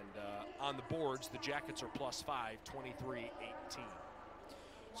 And on the boards, the Jackets are +5, 23-18.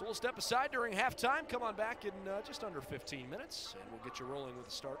 So we'll step aside during halftime. Come on back in just under 15 minutes, and we'll get you rolling with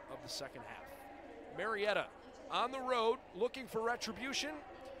the start of the second half. Marietta on the road, looking for retribution.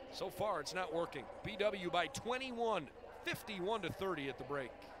 So far, it's not working. BW by 21, 51-30 at the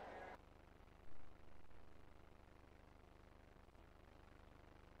break.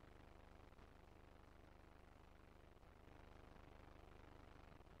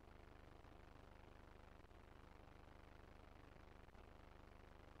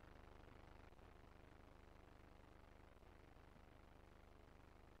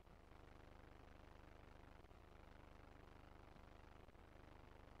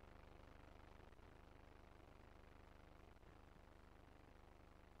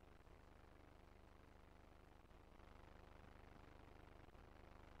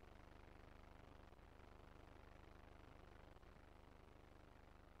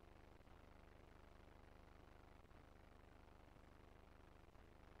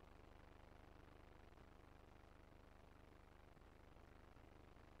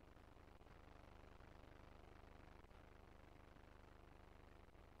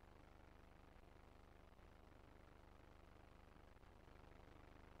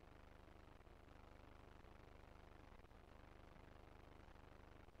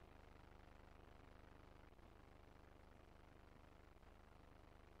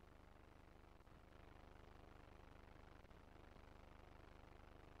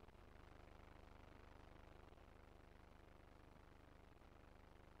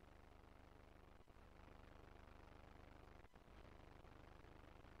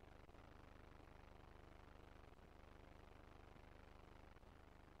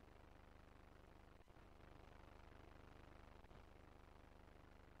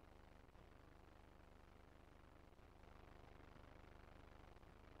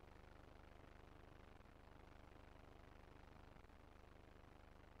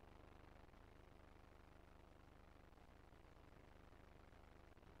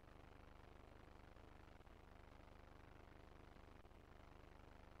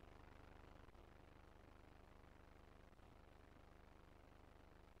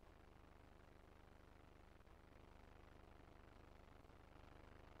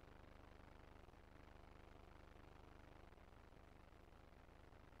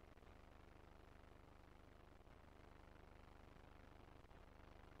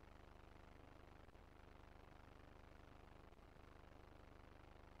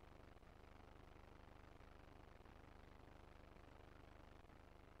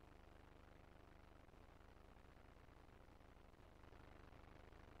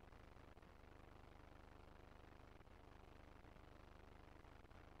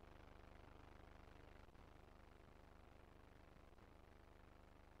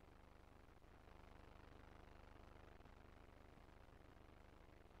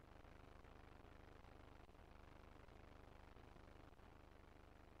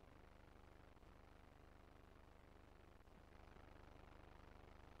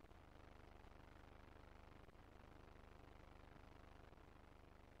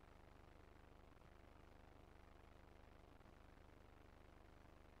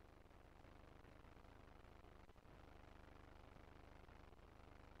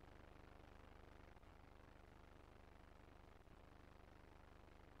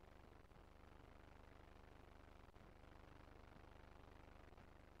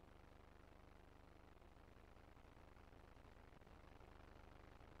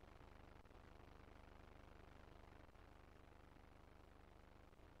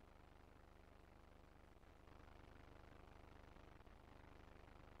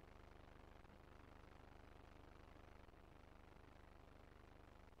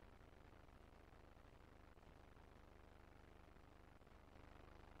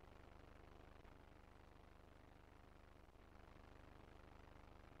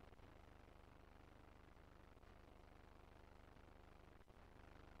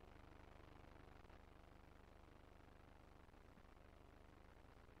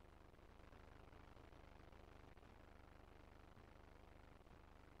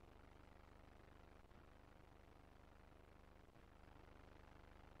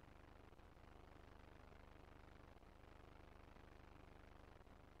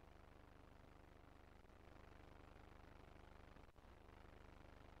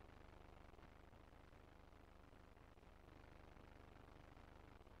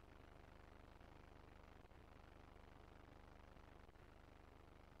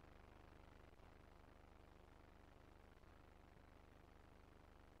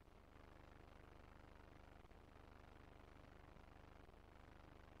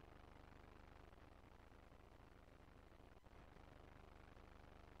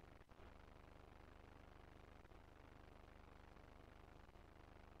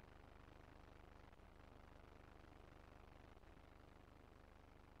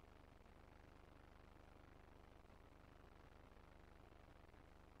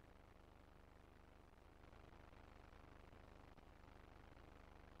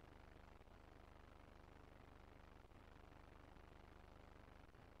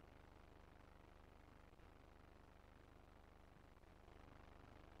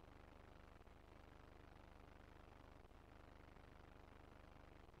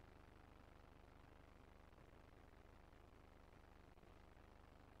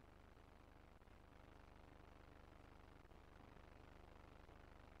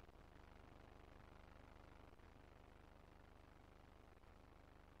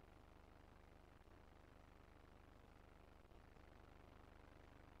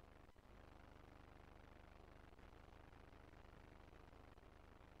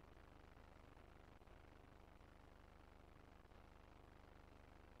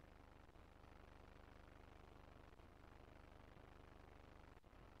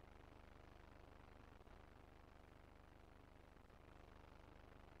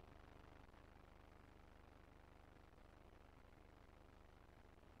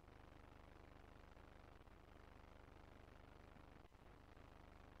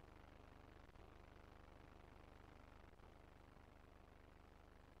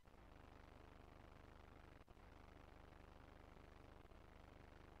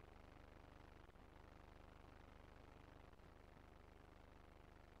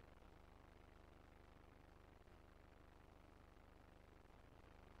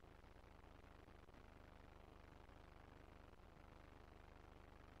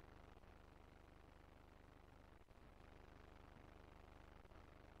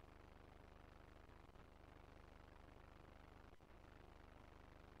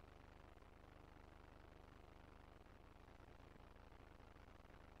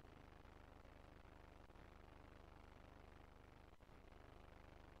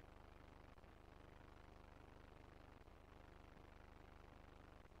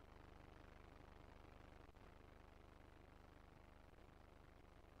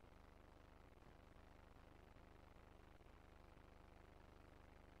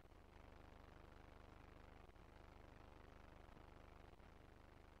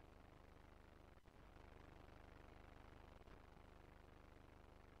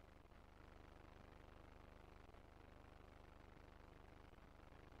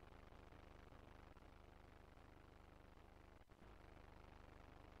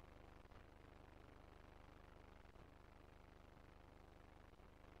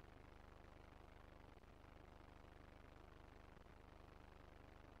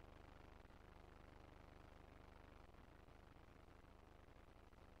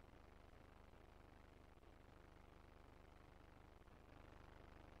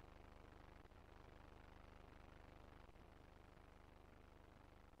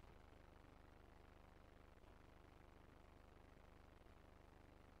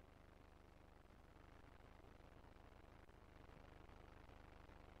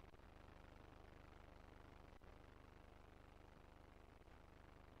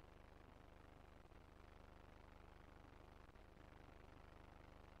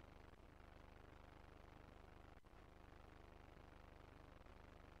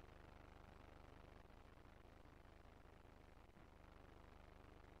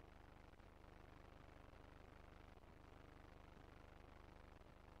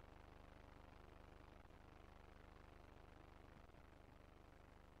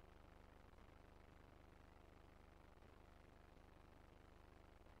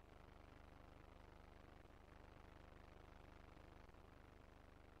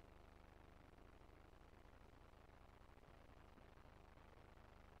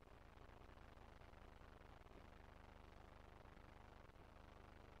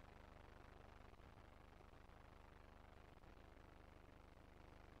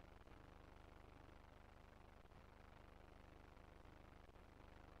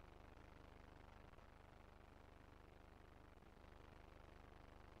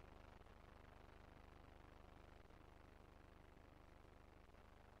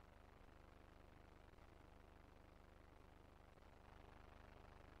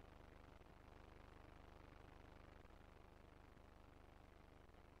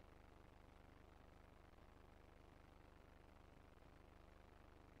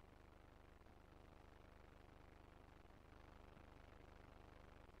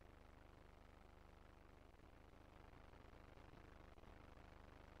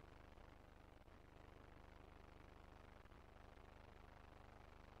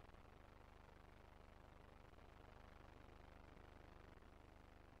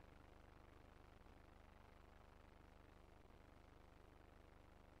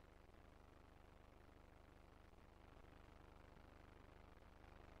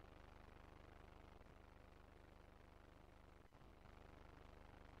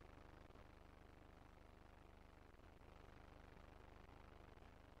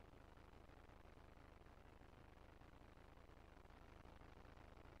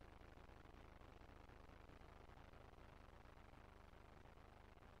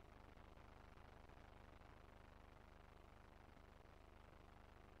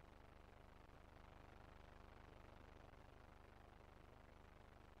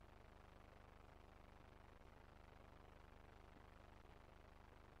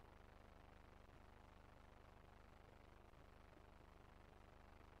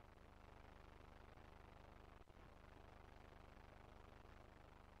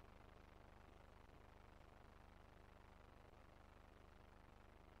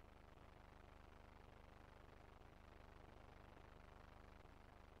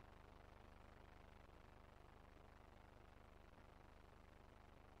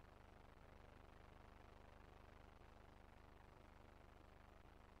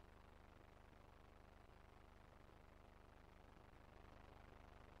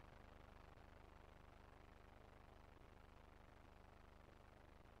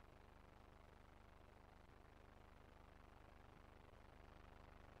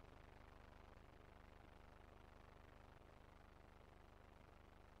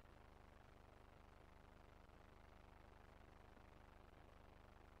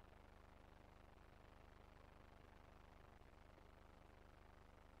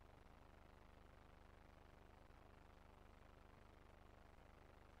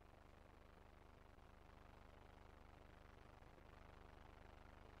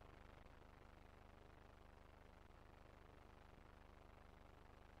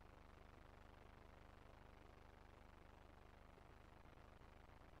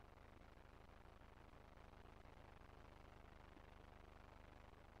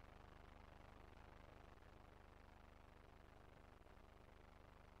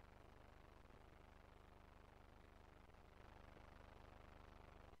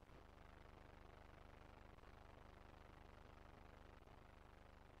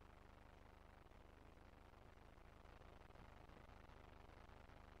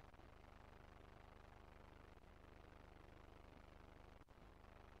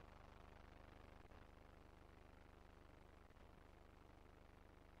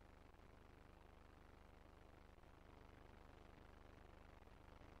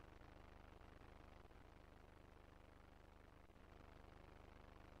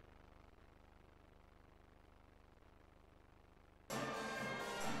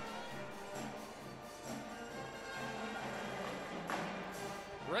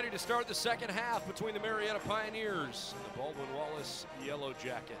 Ready to start the second half between the Marietta Pioneers and the Baldwin Wallace Yellow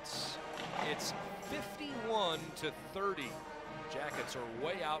Jackets. It's 51-30. Jackets are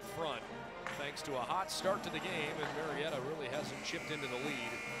way out front thanks to a hot start to the game, and Marietta really hasn't chipped into the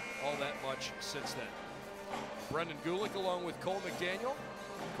lead all that much since then. Brendan Gulick along with Cole McDaniel.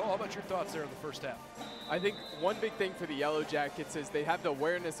 Cole, how about your thoughts there in the first half? I think one big thing for the Yellow Jackets is they have the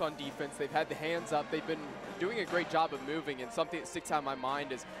awareness on defense. They've had the hands up. They've been doing a great job of moving, and something that sticks out in my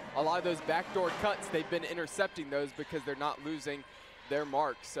mind is a lot of those backdoor cuts, they've been intercepting those because they're not losing their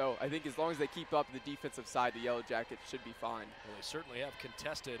mark. So I think as long as they keep up the defensive side, the Yellow Jackets should be fine. Well, they certainly have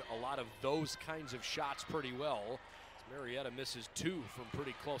contested a lot of those kinds of shots pretty well. Marietta misses 2 from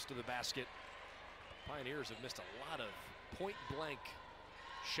pretty close to the basket. Pioneers have missed a lot of point-blank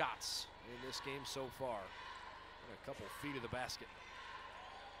shots in this game so far. And a couple feet of the basket.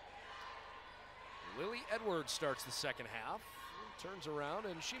 Lily Edwards starts the second half. Turns around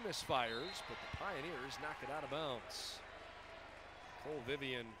and she misfires, but the Pioneers knock it out of bounds. Cole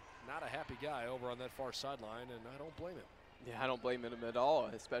Vivian, not a happy guy over on that far sideline, and I don't blame him. Yeah, I don't blame him at all,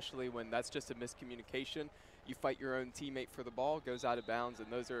 especially when that's just a miscommunication. You fight your own teammate for the ball, goes out of bounds, and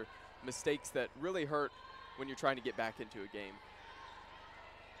those are mistakes that really hurt when you're trying to get back into a game.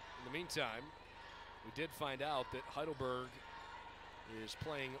 In the meantime, we did find out that Heidelberg is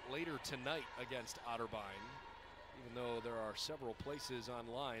playing later tonight against Otterbein, even though there are several places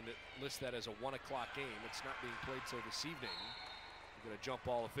online that list that as a 1 o'clock game. It's not being played till this evening. We're going to jump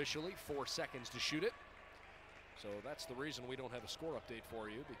ball officially, 4 seconds to shoot it. So that's the reason we don't have a score update for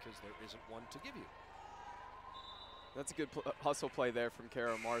you, because there isn't one to give you. That's a good hustle play there from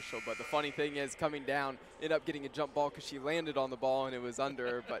Kara Marshall, but the funny thing is, coming down, ended up getting a jump ball because she landed on the ball and it was under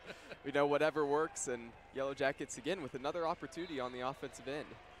her, but we know whatever works, and Yellow Jackets again with another opportunity on the offensive end.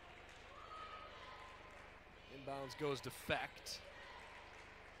 Inbounds goes to Fecht.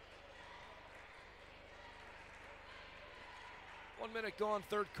 One minute gone,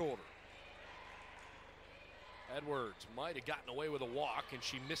 third quarter. Edwards might have gotten away with a walk, and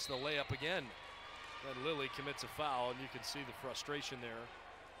she missed the layup again. Then Lily commits a foul, and you can see the frustration there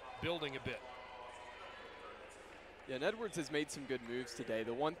building a bit. Yeah, and Edwards has made some good moves today.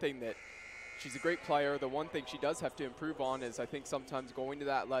 The one thing that she's a great player, the one thing she does have to improve on is I think sometimes going to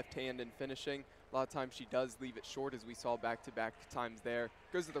that left hand and finishing. A lot of times she does leave it short, as we saw back-to-back times there.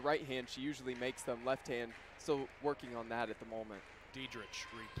 Goes to the right hand, she usually makes them. Left hand, still working on that at the moment. Diedrich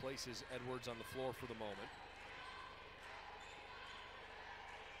replaces Edwards on the floor for the moment.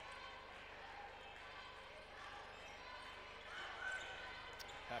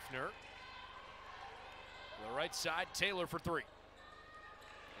 Hefner. To the right side, Taylor for 3.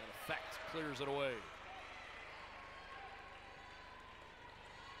 And Effect clears it away.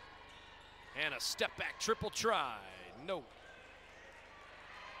 And a step back triple try. No.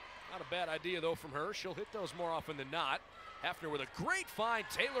 Not a bad idea though from her. She'll hit those more often than not. Hefner with a great find.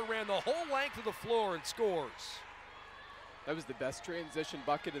 Taylor ran the whole length of the floor and scores. That was the best transition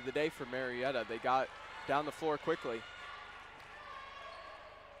bucket of the day for Marietta. They got down the floor quickly.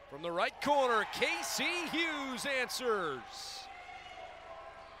 From the right corner, Casey Hughes answers.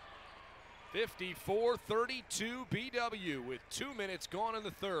 54-32 BW with 2 minutes gone in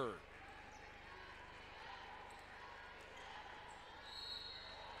the third.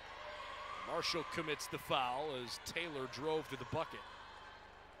 Marshall commits the foul as Taylor drove to the bucket.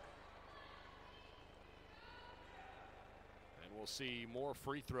 And we'll see more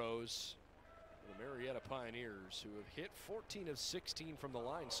free throws. The Marietta Pioneers, who have hit 14 of 16 from the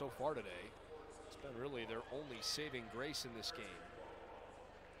line so far today. It's been really their only saving grace in this game.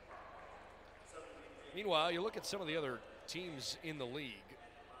 Meanwhile, you look at some of the other teams in the league,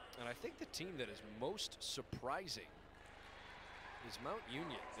 and I think the team that is most surprising is Mount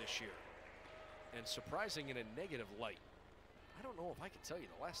Union this year. And surprising in a negative light. I don't know if I can tell you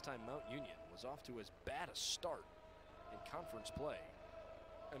the last time Mount Union was off to as bad a start in conference play.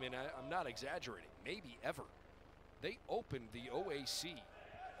 I mean, I'm not exaggerating, maybe ever. They opened the OAC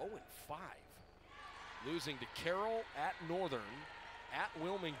 0-5, losing to Carroll at Northern, at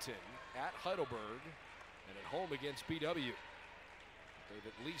Wilmington, at Heidelberg, and at home against BW. They've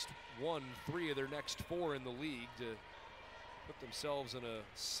at least won 3 of their next 4 in the league to put themselves in a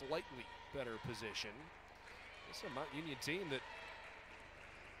slightly better position. This is a Mount Union team that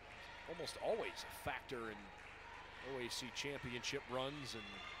almost always a factor in OAC championship runs, and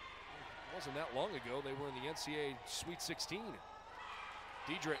it wasn't that long ago they were in the NCAA Sweet 16.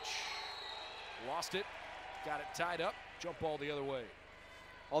 Diedrich lost it, got it tied up, jump ball the other way.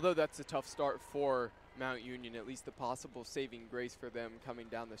 Although that's a tough start for Mount Union, at least the possible saving grace for them coming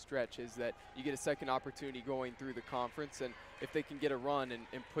down the stretch is that you get a second opportunity going through the conference, and if they can get a run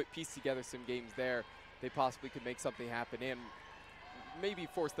and piece together some games there, they possibly could make something happen and maybe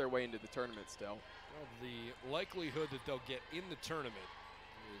force their way into the tournament still. Well, the likelihood that they'll get in the tournament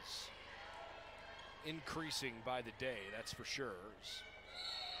is increasing by the day, that's for sure.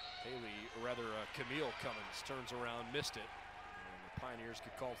 Camille Cummins turns around, missed it, and the Pioneers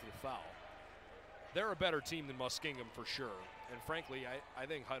could call for the foul. They're a better team than Muskingum for sure, and frankly, I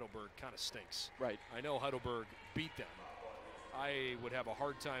think Heidelberg kind of stinks. Right. I know Heidelberg beat them. I would have a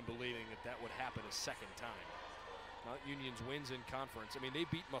hard time believing that that would happen a second time. Mount Union's wins in conference. I mean, they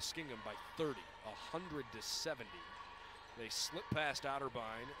beat Muskingum by 30, 100-70. They slipped past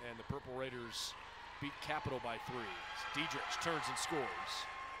Otterbein, and the Purple Raiders beat Capital by 3. Diedrich turns and scores.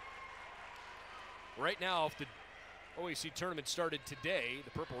 Right now, if the OAC tournament started today,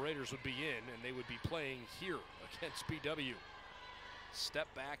 the Purple Raiders would be in, and they would be playing here against BW.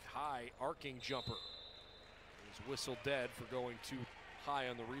 Step back high, arcing jumper. He's whistled dead for going too high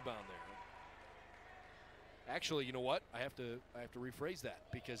on the rebound there. Actually, you know what? I have to rephrase that,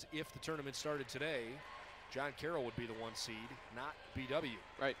 because if the tournament started today, John Carroll would be the 1 seed, not BW.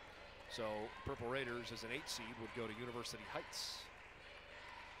 Right. So Purple Raiders as an 8 seed would go to University Heights.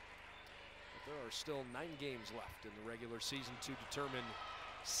 But there are still 9 games left in the regular season to determine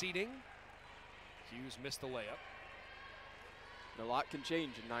seeding. Hughes missed the layup. A lot can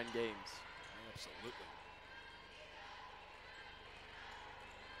change in 9 games. Absolutely.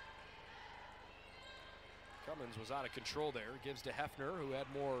 Cummins was out of control there. Gives to Hefner, who had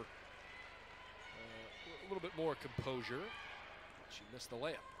more, a little bit more composure. She missed the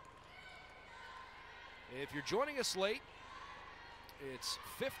layup. If you're joining us late, it's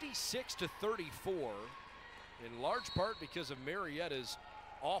 56-34, in large part because of Marietta's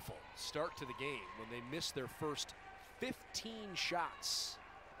awful start to the game when they missed their first 15 shots.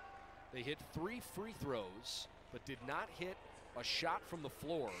 They hit 3 free throws, but did not hit a shot from the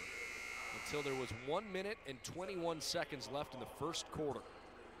floor until there was 1 minute and 21 seconds left in the first quarter.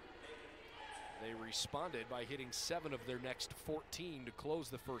 They responded by hitting 7 of their next 14 to close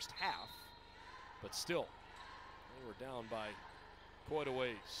the first half, but still, they were down by quite a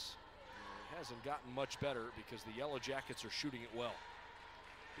ways. It hasn't gotten much better because the Yellow Jackets are shooting it well.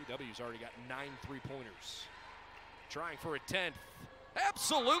 BW's already got 9 3-pointers. Trying for a 10th.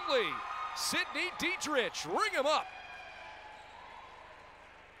 Absolutely! Sydney Diedrich, ring him up.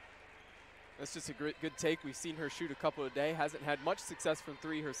 That's just a good take. We've seen her shoot a couple a day. Hasn't had much success from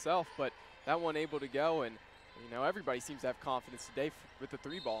 3 herself, but that one able to go. And, you know, everybody seems to have confidence today with the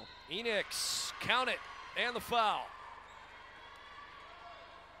 3 ball. Enix, count it, and the foul.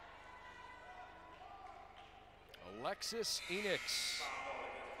 Alexis Enix,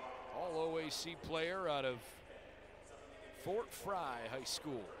 all OAC player out of Fort Fry High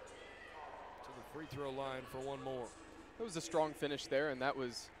School. To the free throw line for one more. It was a strong finish there, and that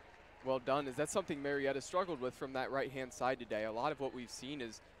was well done. Is that something Marietta struggled with from that right-hand side today? A lot of what we've seen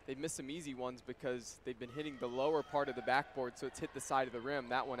is they've missed some easy ones because they've been hitting the lower part of the backboard, so it's hit the side of the rim.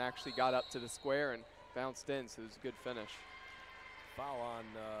 That one actually got up to the square and bounced in, so it was a good finish. Foul on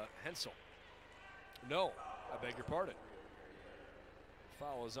Hensel. No, I beg your pardon.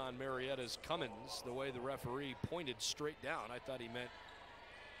 Foul is on Marietta's Cummins. The way the referee pointed straight down, I thought he meant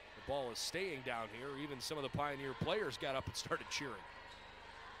the ball is staying down here. Even some of the Pioneer players got up and started cheering.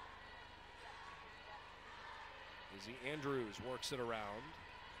 Izzy Andrews works it around.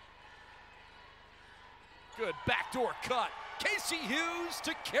 Good backdoor cut. Casey Hughes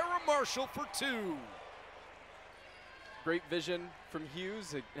to Kara Marshall for 2. Great vision from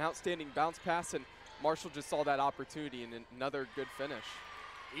Hughes, an outstanding bounce pass, and Marshall just saw that opportunity and another good finish.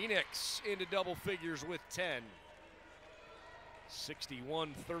 Enix into double figures with 10.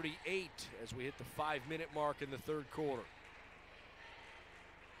 61-38 as we hit the 5-minute mark in the third quarter.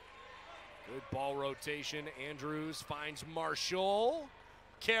 Good ball rotation. Andrews finds Marshall.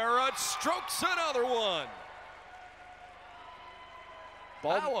 Kara strokes another one.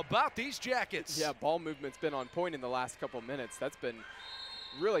 How about these Jackets? Yeah, ball movement's been on point in the last couple minutes. That's been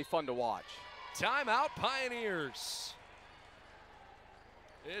really fun to watch. Timeout Pioneers.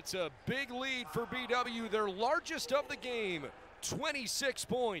 It's a big lead for BW, their largest of the game. 26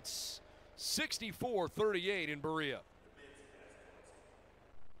 points, 64-38 in Berea.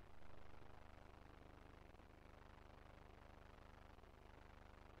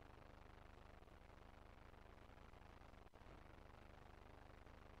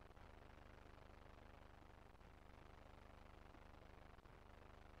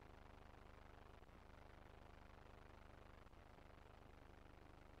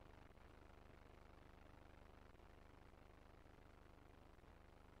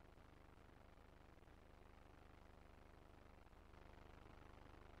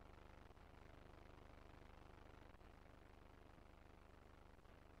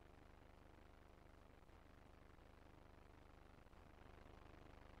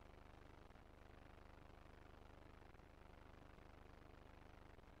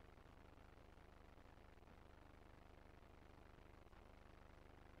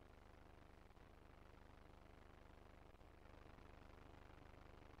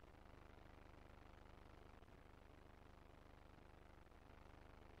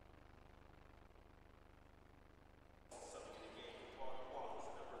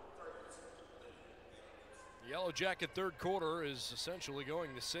 Yellow Jacket third quarter is essentially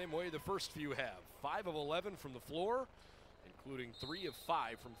going the same way the first few have. 5 of 11 from the floor, including 3 of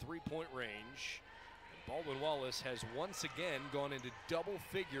 5 from three-point range. And Baldwin Wallace has once again gone into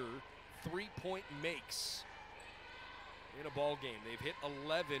double-figure three-point makes in a ball game. They've hit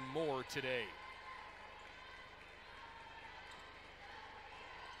 11 more today.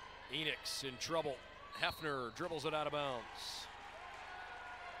 Enix in trouble. Hefner dribbles it out of bounds.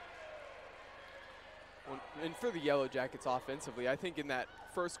 And for the Yellow Jackets offensively, I think in that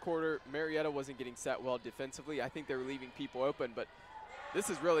first quarter, Marietta wasn't getting set well defensively. I think they were leaving people open, but this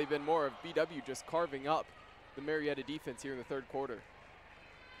has really been more of BW just carving up the Marietta defense here in the third quarter.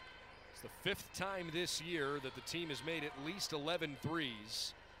 It's the 5th time this year that the team has made at least 11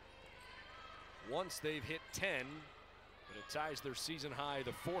 threes. Once they've hit 10, but it ties their season high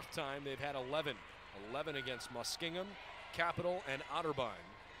the 4th time they've had 11. 11 against Muskingum, Capital, and Otterbein.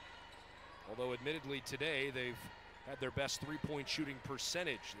 Although admittedly today they've had their best three-point shooting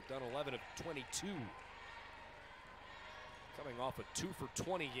percentage. They've done 11 of 22. Coming off a 2 for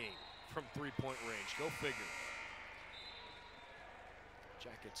 20 game from three-point range. Go figure.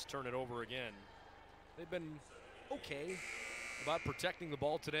 Jackets turn it over again. They've been okay about protecting the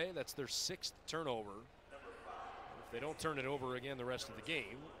ball today. That's their 6th turnover. If they don't turn it over again the rest of the game,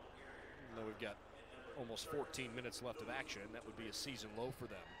 even though we've got almost 14 minutes left of action, that would be a season low for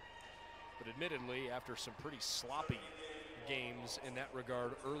them. But admittedly, after some pretty sloppy games in that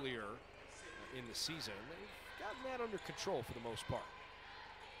regard earlier in the season, they've gotten that under control for the most part.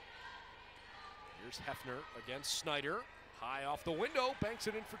 Here's Hefner against Snyder. High off the window, banks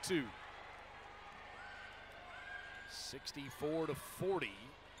it in for 2. 64 to 40.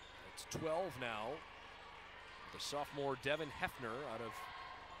 It's 12 now. The sophomore Devin Hefner out of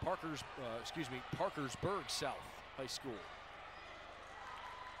Parkersburg South High School.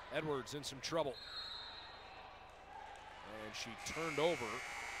 Edwards in some trouble. And she turned over.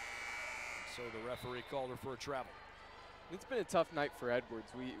 So the referee called her for a travel. It's been a tough night for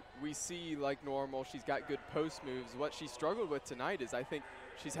Edwards. We see like normal, she's got good post moves. What she struggled with tonight is I think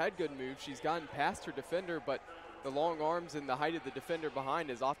she's had good moves. She's gotten past her defender, but the long arms and the height of the defender behind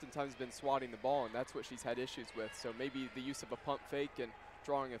has oftentimes been swatting the ball, and that's what she's had issues with. So maybe the use of a pump fake and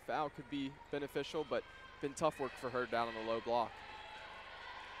drawing a foul could be beneficial, but been tough work for her down on the low block.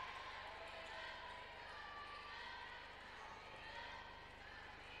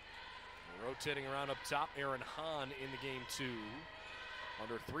 Rotating around up top, Aaron Hahn in the game 2.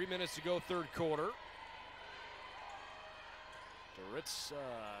 Under 3 minutes to go, third quarter. Doritz,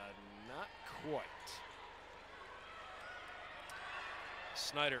 not quite.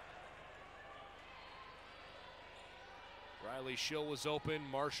 Snyder. Riley Schill was open,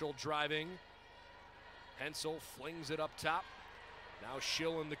 Marshall driving. Hensel flings it up top. Now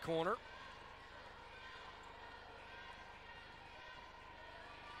Schill in the corner.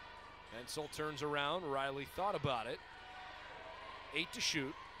 Hensel turns around. Riley thought about it. 8 to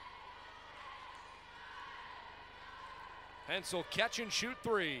shoot. Hensel catch and shoot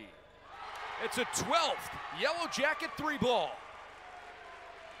 3. It's a 12th Yellow Jacket 3 ball.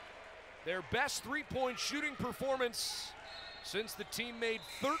 Their best three-point shooting performance since the team made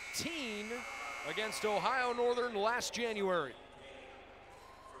 13 against Ohio Northern last January.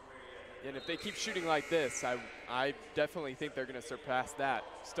 And if they keep shooting like this, I definitely think they're going to surpass that.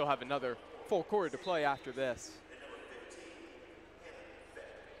 Still have another full quarter to play after this.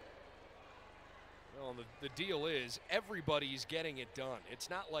 Well, the deal is everybody's getting it done. It's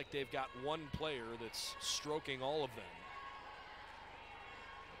not like they've got one player that's stroking all of them.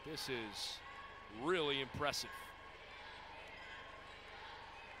 This is really impressive.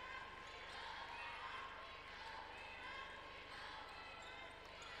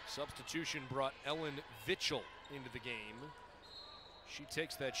 Substitution brought Ellen Vitchell into the game. She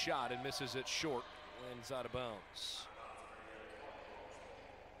takes that shot and misses it short, lands out of bounds.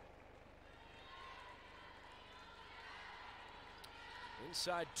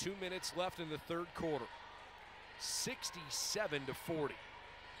 Inside 2 minutes left in the third quarter. 67 to 40.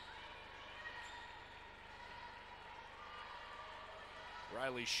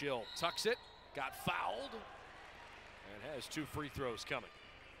 Riley Schill tucks it, got fouled, and has 2 free throws coming.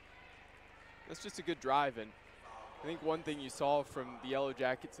 That's just a good drive, and I think one thing you saw from the Yellow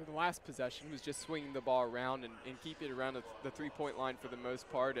Jackets in the last possession was just swinging the ball around and keep it around the three-point line for the most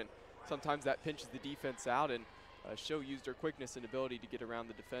part, and sometimes that pinches the defense out, and Schill used her quickness and ability to get around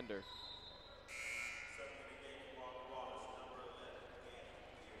the defender.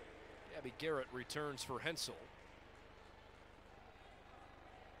 Gabby Garrett returns for Hensel.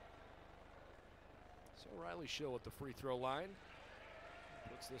 So Riley Schill at the free throw line.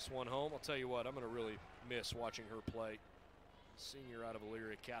 Puts this one home. I'll tell you what, I'm going to really miss watching her play. Senior out of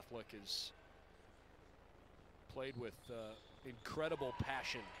Elyria Catholic has played with incredible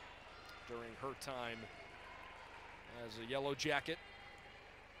passion during her time as a Yellow Jacket.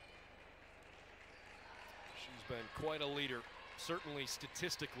 She's been quite a leader, certainly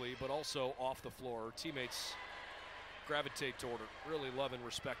statistically, but also off the floor. Her teammates gravitate toward her, really love and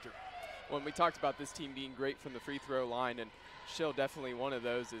respect her. When we talked about this team being great from the free throw line, and Schill definitely one of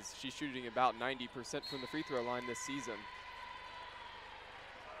those, is she's shooting about 90% from the free throw line this season.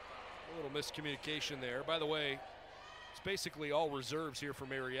 A little miscommunication there. By the way, it's basically all reserves here for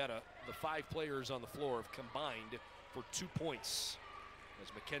Marietta. The 5 players on the floor have combined for 2 points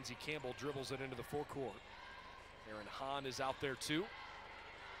as Mackenzie Campbell dribbles it into the forecourt. Aaron Hahn is out there too.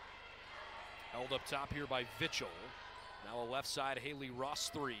 Held up top here by Vitchell. Now a left side Haley Ross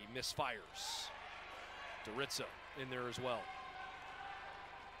 3 misfires. Doritza in there as well.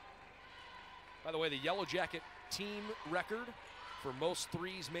 By the way, the Yellow Jacket team record for most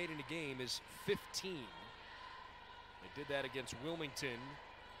threes made in a game is 15. They did that against Wilmington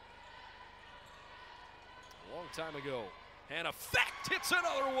a long time ago. And Effect hits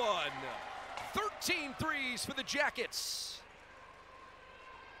another one. 13 threes for the Jackets.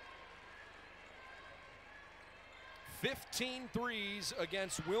 15 threes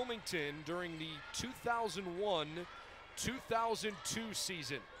against Wilmington during the 2001-2002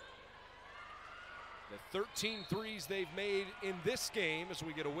 season. The 13 threes they've made in this game, as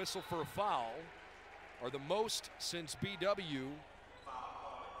we get a whistle for a foul, are the most since BW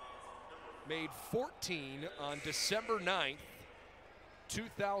made 14 on December 9th,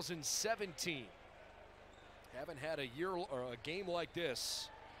 2017. Haven't had a year or a game like this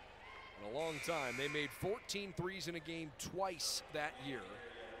in a long time. They made 14 threes in a game twice that year,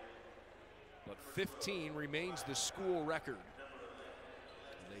 but 15 remains the school record.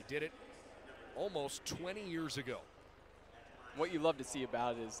 And they did it almost 20 years ago. What you love to see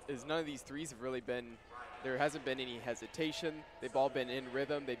about it is none of these threes have really been, there hasn't been any hesitation. They've all been in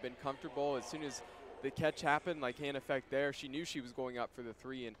rhythm. They've been comfortable. As soon as the catch happened, like Hannah Effect there, she knew she was going up for the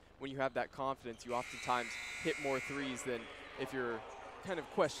 3, and when you have that confidence, you oftentimes hit more threes than if you're kind of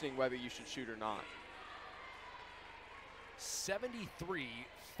questioning whether you should shoot or not.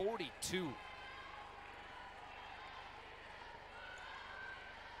 73-42.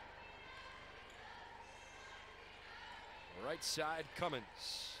 Right side,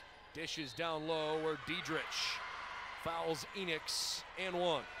 Cummins. Dishes down low where Diedrich fouls Enix and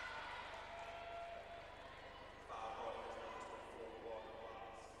 1.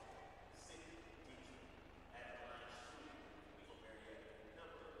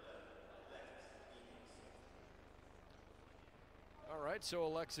 All right, so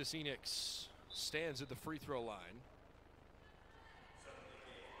Alexis Enix stands at the free throw line.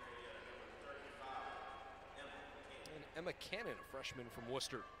 Emma Cannon, a freshman from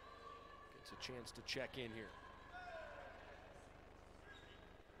Worcester, gets a chance to check in here.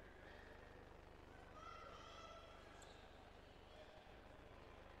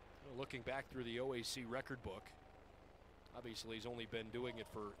 Looking back through the OAC record book, obviously he's only been doing it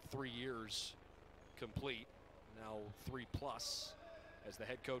for 3 years complete, now 3+ as the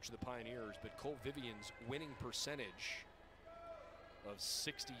head coach of the Pioneers, but Cole Vivian's winning percentage of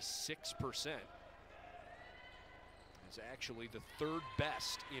 66% is actually the 3rd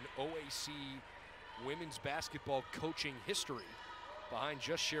best in OAC women's basketball coaching history, behind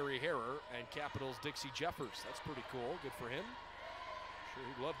just Sherry Harrer and Capital's Dixie Jeffers. That's pretty cool. Good for him. Sure,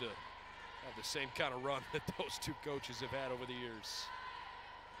 he'd love to have the same kind of run that those 2 coaches have had over the years.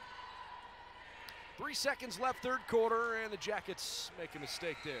 3 seconds left, 3rd quarter, and the Jackets make a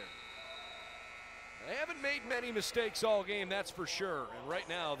mistake there. They haven't made many mistakes all game, that's for sure. And right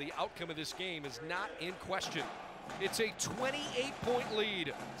now, the outcome of this game is not in question. It's a 28-point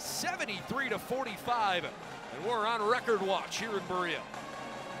lead, 73-45, and we're on record watch here in Berea.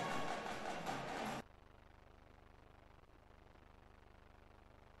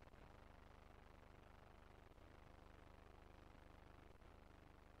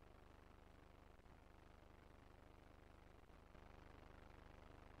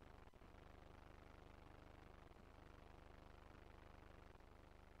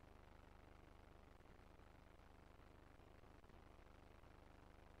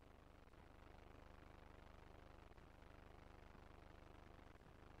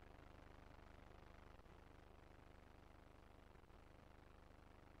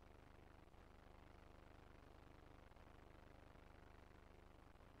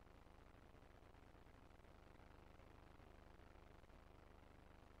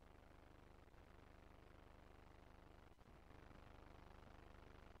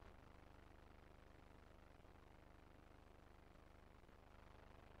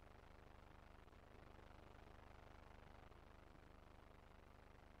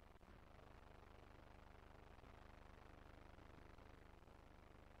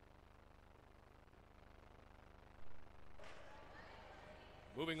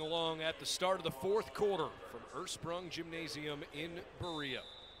 Moving along at the start of the fourth quarter from Ursprung Gymnasium in Berea.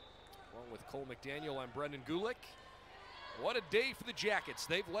 Along with Cole McDaniel, I'm Brendan Gulick. What a day for the Jackets.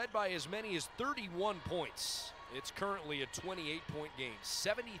 They've led by as many as 31 points. It's currently a 28-point game,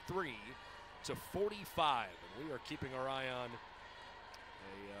 73 to 45. And we are keeping our eye on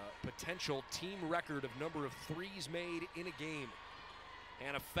a potential team record of number of threes made in a game.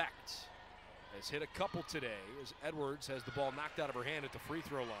 And Effect has hit a couple today as Edwards has the ball knocked out of her hand at the free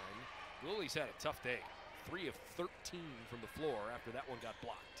throw line. Lily's had a tough day. 3 of 13 from the floor after that one got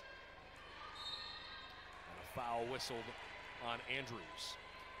blocked. And a foul whistled on Andrews.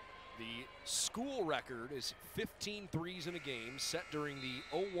 The school record is 15 threes in a game set during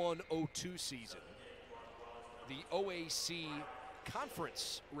the 01-02 season. The OAC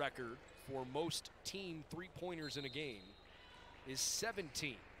conference record for most team three-pointers in a game is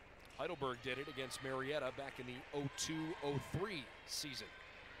 17. Heidelberg did it against Marietta back in the 02-03 season.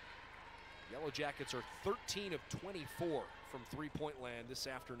 Yellow Jackets are 13 of 24 from three-point land this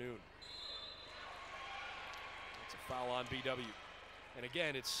afternoon. It's a foul on BW. And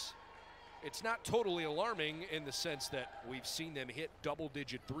again, it's not totally alarming in the sense that we've seen them hit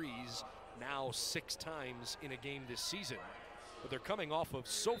double-digit threes now 6 times in a game this season. But they're coming off of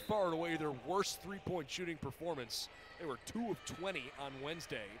so far and away their worst three-point shooting performance. They were 2 of 20 on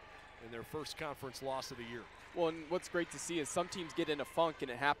Wednesday in their first conference loss of the year. Well, and what's great to see is some teams get in a funk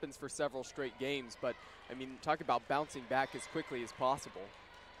and it happens for several straight games. But, I mean, talk about bouncing back as quickly as possible.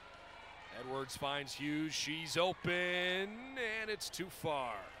 Edwards finds Hughes. She's open, and it's too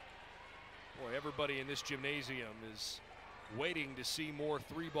far. Boy, everybody in this gymnasium is waiting to see more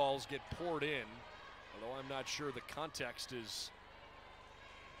three balls get poured in, although I'm not sure the context is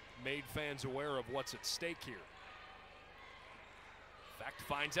made fans aware of what's at stake here. Effect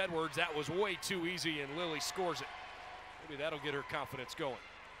finds Edwards. That was way too easy, and Lily scores it. Maybe that'll get her confidence going.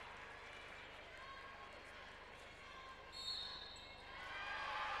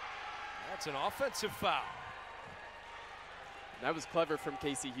 That's an offensive foul. That was clever from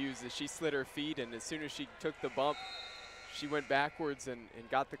Casey Hughes as she slid her feet, and as soon as she took the bump, she went backwards and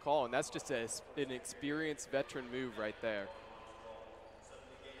got the call, and that's just an experienced veteran move right there.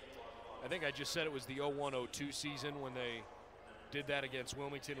 I think I just said it was the 01-02 season when they did that against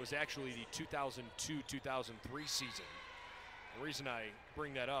Wilmington. It was actually the 2002-2003 season. The reason I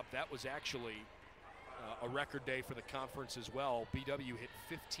bring that up, that was actually a record day for the conference as well. BW hit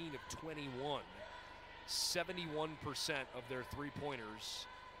 15 of 21. 71% of their three-pointers.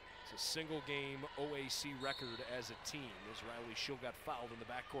 It's a single-game OAC record as a team as Riley Schill got fouled in the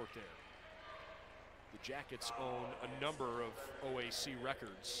backcourt there. The Jackets own a number of OAC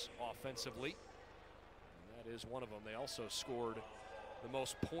records offensively, and that is one of them. They also scored the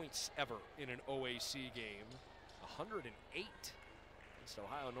most points ever in an OAC game, 108 against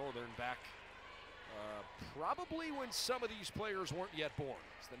Ohio Northern back probably when some of these players weren't yet born.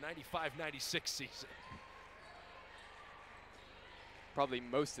 It's the 95-96 season. Probably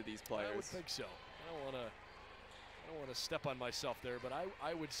most of these players. I would think so. I don't want to step on myself there, but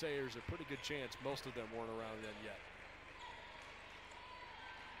I would say there's a pretty good chance most of them weren't around then yet.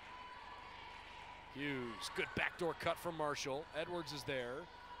 Hughes, good backdoor cut from Marshall. Edwards is there,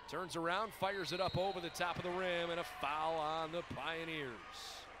 turns around, fires it up over the top of the rim, and a foul on the Pioneers.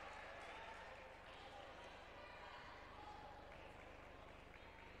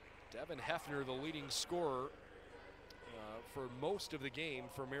 Devin Hefner, the leading scorer for most of the game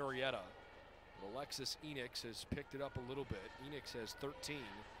for Marietta. Alexis Enix has picked it up a little bit. Enix has 13.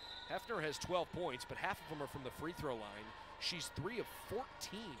 Hefner has 12 points, but half of them are from the free throw line. She's 3 of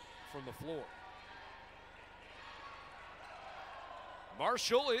 14 from the floor.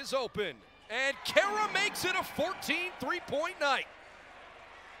 Marshall is open, and Kara makes it a 14 three-point night.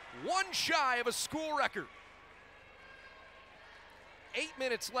 One shy of a school record. 8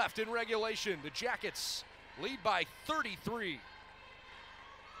 minutes left in regulation. The Jackets lead by 33.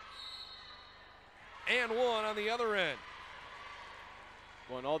 And one on the other end.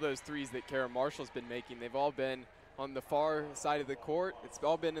 Well, and all those threes that Kara Marshall's been making, they've all been on the far side of the court. It's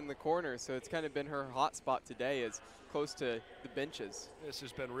all been in the corner, so it's kind of been her hot spot today, is close to the benches. This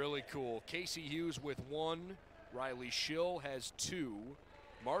has been really cool. Casey Hughes with 1. Riley Schill has 2.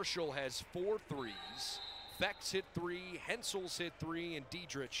 Marshall has 4 threes. Fex hit 3, Hensel's hit 3, and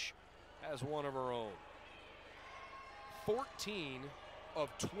Diedrich has 1 of her own. 14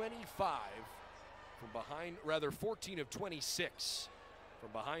 of 25 from behind, rather 14 of 26 from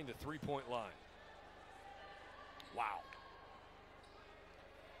behind the three-point line. Wow.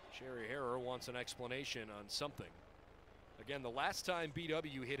 Sherry Harrer wants an explanation on something. Again, the last time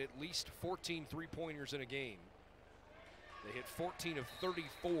BW hit at least 14 three-pointers in a game They hit 14 of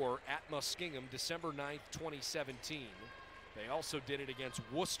 34 at Muskingum December 9th, 2017. They also did it against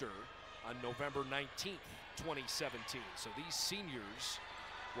Worcester on November 19th, 2017. So these seniors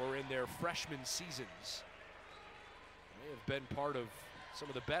were in their freshman seasons. They have been part of some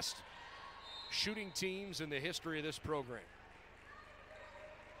of the best shooting teams in the history of this program.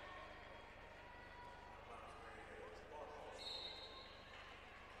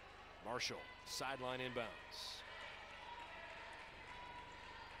 Marshall, sideline inbounds.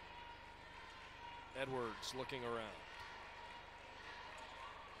 Edwards looking around.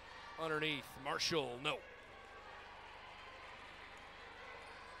 Underneath, Marshall, no.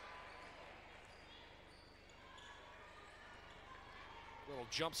 Little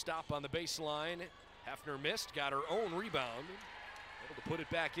jump stop on the baseline. Hefner missed, got her own rebound. Able to put it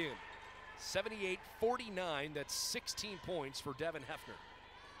back in. 78-49, that's 16 points for Devin Hefner.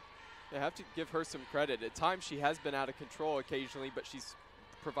 I have to give her some credit. At times she has been out of control occasionally, but she's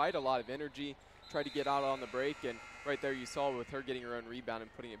provided a lot of energy, tried to get out on the break, and right there you saw with her getting her own rebound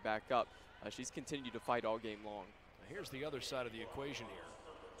and putting it back up. She's continued to fight all game long. Here's the other side of the equation here.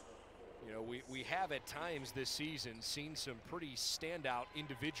 You know, we have at times this season seen some pretty standout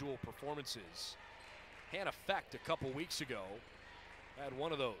individual performances. Hannah Fecht a couple weeks ago had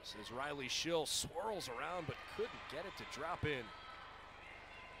one of those as Riley Schill swirls around but couldn't get it to drop in.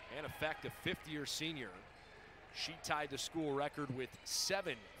 Hannah Fecht, a fifth-year senior. She tied the school record with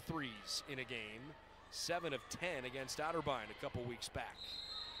 7 threes in a game, 7 of 10 against Otterbein a couple weeks back.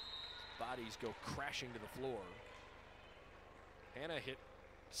 Bodies go crashing to the floor. Hannah hit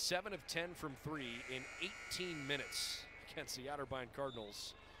 7 of 10 from 3 in 18 minutes against the Otterbein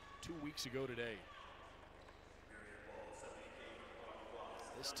Cardinals 2 weeks ago today.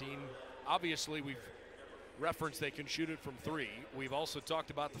 This team, obviously we've referenced they can shoot it from 3. We've also talked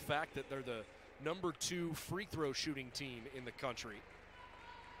about the fact that they're the #2 free throw shooting team in the country.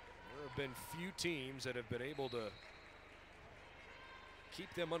 There have been few teams that have been able to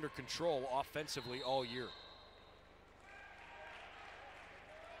keep them under control offensively all year.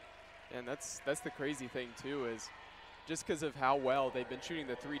 And that's the crazy thing too, is just because of how well they've been shooting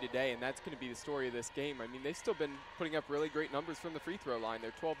the 3 today, and that's going to be the story of this game. I mean, they've still been putting up really great numbers from the free throw line.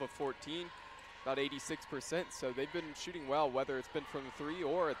 They're 12 of 14, about 86%, so they've been shooting well, whether it's been from the 3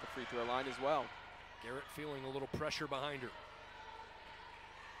 or at the free throw line as well. Garrett feeling a little pressure behind her.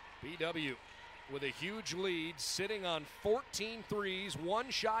 BW with a huge lead, sitting on 14 threes, 1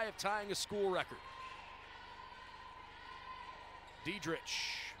 shy of tying a school record. Diedrich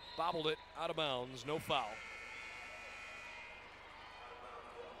bobbled it out of bounds, no foul.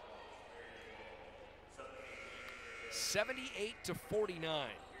 (78-49)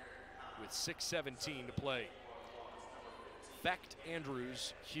 with 6:17 to play. Fecht,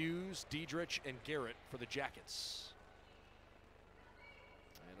 Andrews, Hughes, Diedrich, and Garrett for the Jackets.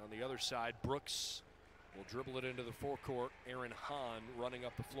 And on the other side, Brooks will dribble it into the forecourt. Aaron Hahn running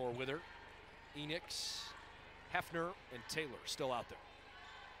up the floor with her. Enix, Hefner, and Taylor still out there.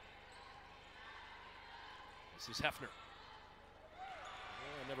 This is Hefner.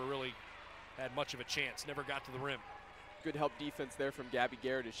 Never really had much of a chance, never got to the rim. Good help defense there from Gabby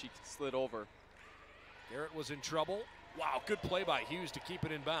Garrett as she slid over. Garrett was in trouble. Wow, good play by Hughes to keep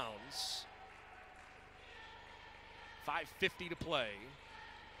it in bounds. 5:50 to play.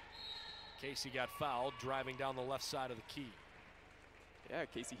 Casey got fouled driving down the left side of the key. Yeah,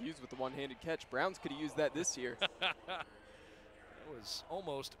 Casey Hughes with the one-handed catch. Browns could have used that this year. It was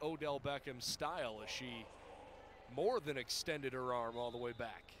almost Odell Beckham's style as she more than extended her arm all the way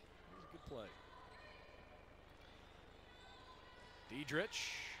back. It was a good play.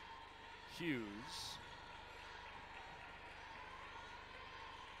 Diedrich, Hughes.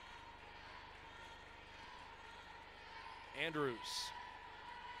 Andrews.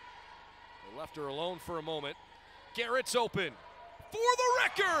 They left her alone for a moment. Garrett's open. For the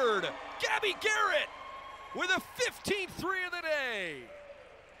record, Gabby Garrett with a 15th three of the day.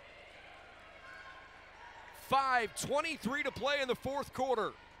 5:23 to play in the fourth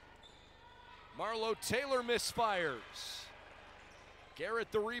quarter. Marlo Taylor misfires.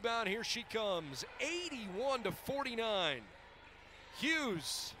 Garrett the rebound, here she comes. 81-49.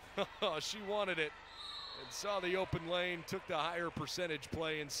 Hughes, she wanted it and saw the open lane, took the higher percentage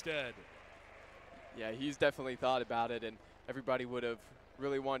play instead. Yeah, Hughes definitely thought about it, and everybody would have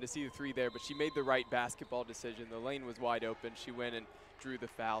really wanted to see the 3 there, but she made the right basketball decision. The lane was wide open. She went and drew the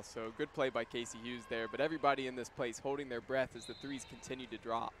foul, so good play by Casey Hughes there, but everybody in this place holding their breath as the 3s continue to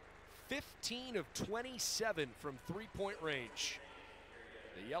drop. 15 of 27 from three-point range.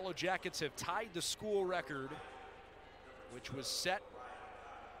 The Yellow Jackets have tied the school record, which was set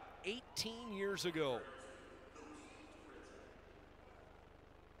 18 years ago.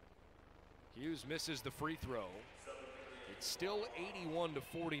 Hughes misses the free throw. It's still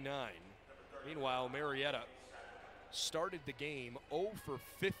 81-49. Meanwhile, Marietta started the game 0 for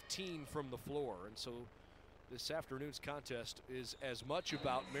 15 from the floor, and so this afternoon's contest is as much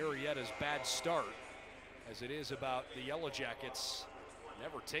about Marietta's bad start as it is about the Yellow Jackets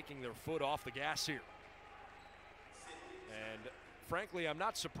never taking their foot off the gas here. And frankly, I'm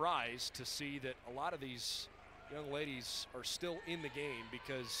not surprised to see that a lot of these young ladies are still in the game,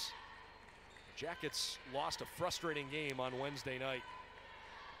 because the Jackets lost a frustrating game on Wednesday night.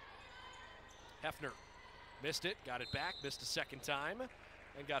 Hefner missed it, got it back, missed a second time,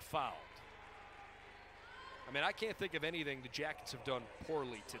 and got fouled. I mean, I can't think of anything the Jackets have done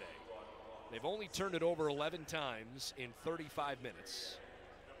poorly today. They've only turned it over 11 times in 35 minutes.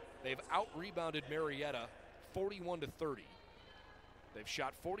 They've out-rebounded Marietta 41-30. They've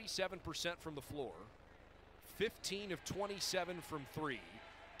shot 47% from the floor, 15 of 27 from 3,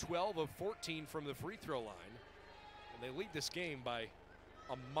 12 of 14 from the free throw line, and they lead this game by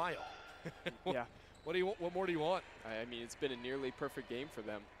a mile. Yeah. What more do you want? I mean, it's been a nearly perfect game for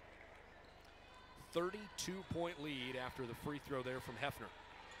them. 32-point lead after the free throw there from Hefner.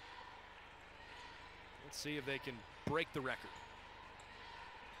 Let's see if they can break the record.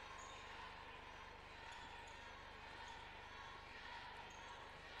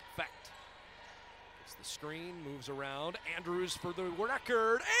 Fact. It's the screen, moves around. Andrews for the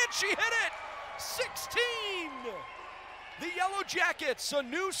record, and she hit it! 16! The Yellow Jackets, a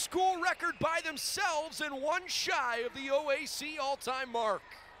new school record by themselves and one shy of the OAC all-time mark.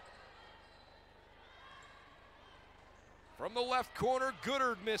 From the left corner,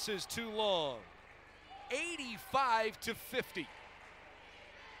 Goodard misses too long. 85-50.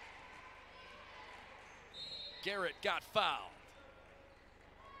 Garrett got fouled.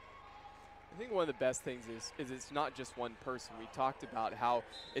 I think one of the best things is it's not just one person. We talked about how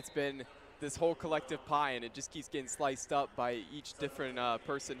it's been this whole collective pie, and it just keeps getting sliced up by each different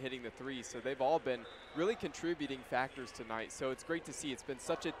person hitting the three. So they've all been really contributing factors tonight. So it's great to see. It's been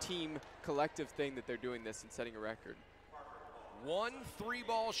such a team collective thing that they're doing this and setting a record. 1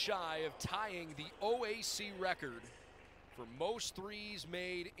 3-ball shy of tying the OAC record for most threes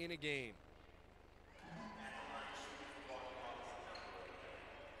made in a game.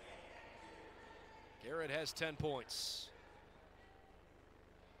 Garrett has 10 points.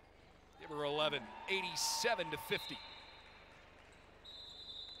 Give her 11, 87-50.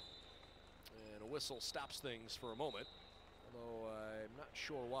 And a whistle stops things for a moment, although I'm not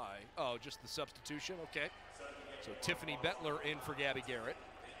sure why. Oh, just the substitution, okay. So Tiffany Bentler in for Gabby Garrett.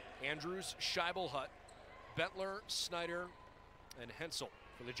 Andrews, Scheibel, Hutt, Bentler, Snyder, and Hensel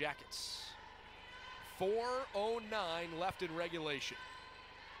for the Jackets. 4:09 left in regulation.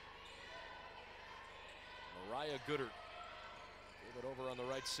 Mariah Goodard gave it over on the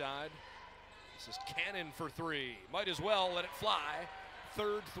right side. This is Cannon for three. Might as well let it fly.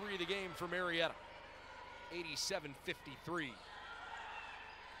 Third three of the game for Marietta. 87-53.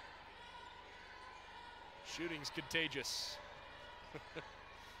 Shooting's contagious.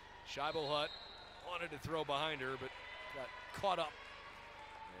 Scheibel Hutt wanted to throw behind her, but got caught up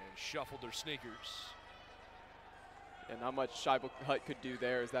and shuffled her sneakers. And not much Scheibel Hutt could do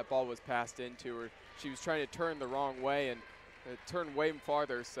there as that ball was passed into her. She was trying to turn the wrong way and turn way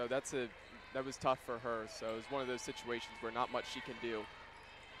farther, so that was tough for her. So it was one of those situations where not much she can do.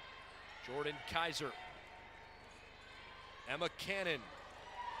 Jordan Kaiser. Emma Cannon.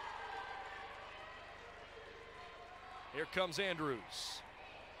 Here comes Andrews.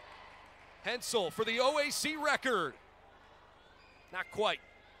 Hensel for the OAC record. Not quite.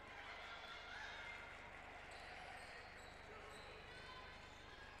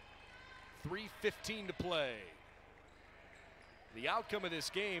 .3:15 to play. The outcome of this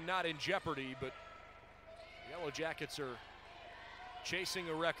game not in jeopardy, but the Yellow Jackets are chasing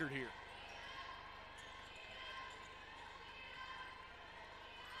a record here.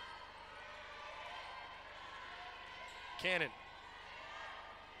 Cannon.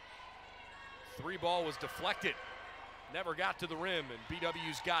 Three ball was deflected. Never got to the rim, and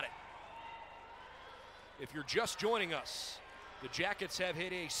BW's got it. If you're just joining us, the Jackets have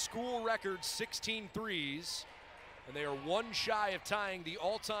hit a school record 16 threes, and they are one shy of tying the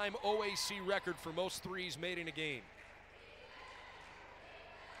all-time OAC record for most threes made in a game.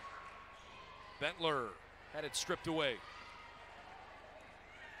 Bentler had it stripped away.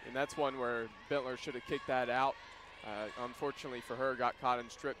 And that's one where Bentler should have kicked that out. Unfortunately for her, got caught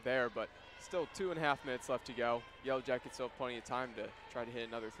and stripped there, but still 2.5 minutes left to go. Yellow Jackets still have plenty of time to try to hit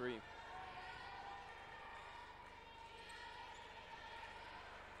another three.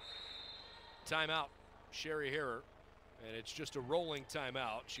 Timeout, Sherry Harrer, and it's just a rolling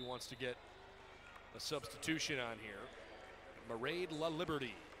timeout. She wants to get A substitution on here. Marietta La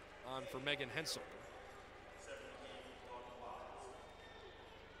Liberty on for Megan Hensel.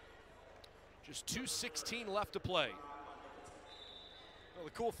 Just 2:16 left to play. Well,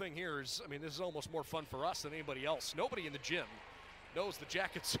 the cool thing here is, I mean, this is almost more fun for us than anybody else. Nobody in the gym knows the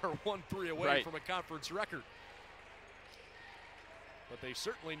Jackets are 1-3 away from a conference record. But they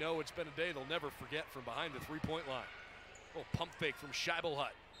certainly know it's been a day they'll never forget from behind the three-point line. Oh, pump fake from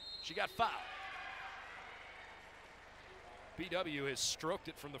Scheibelhut. She got fouled. BW has stroked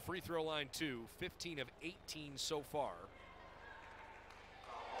it from the free throw line too, 15 of 18 so far.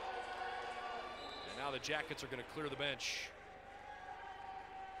 And now the Jackets are going to clear the bench.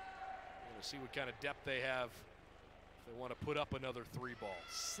 We're going to see what kind of depth they have if they want to put up another three ball.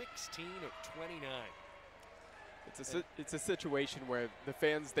 16 of 29. It's a situation where the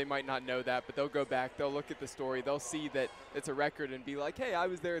fans, they might not know that, but they'll go back, they'll look at the story, they'll see that it's a record and be like, hey, I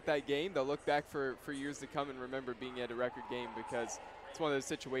was there at that game. They'll look back for years to come and remember being at a record game, because it's one of those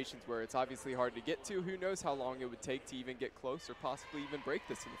situations where it's obviously hard to get to. Who knows how long it would take to even get close or possibly even break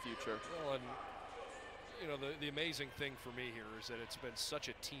this in the future. Well, and you know, the amazing thing for me here is that it's been such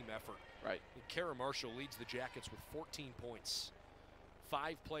a team effort. Right. And Kara Marshall leads the Jackets with 14 points.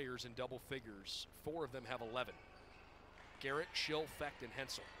 5 players in double figures. 4 of them have 11. Garrett, Schill, Fecht, and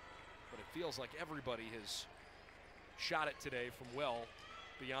Hensel. But it feels like everybody has shot it today from well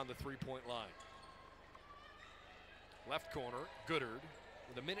beyond the three-point line. Left corner, Goodard,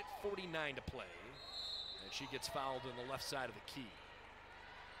 with 1:49 to play. And she gets fouled on the left side of the key.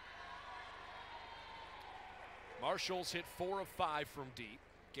 Marshall's hit 4 of 5 from deep.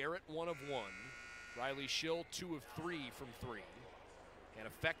 Garrett 1 of 1. Riley Schill 2 of 3 from 3. And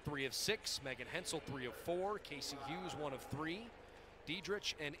Fecht 3 of 6. Megan Hensel 3 of 4. Casey Hughes 1 of 3.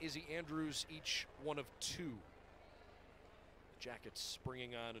 Diedrich and Izzy Andrews each 1 of 2. The Jackets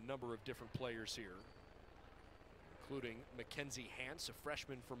bringing on a number of different players here, including Mackenzie Hance, a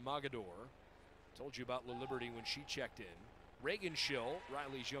freshman from Mogador. Told you about La Liberty when she checked in. Reagan Schill,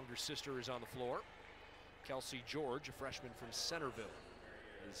 Riley's younger sister, is on the floor. Kelsey George, a freshman from Centerville,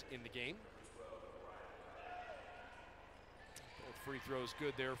 is in the game. Both free throws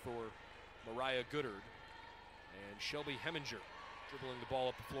good there for Mariah Goodard. And Shelby Heminger dribbling the ball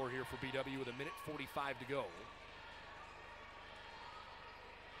up the floor here for BW with 1:45 to go.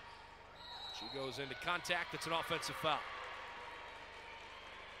 She goes into contact. It's an offensive foul.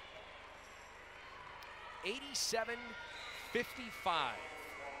 87-55.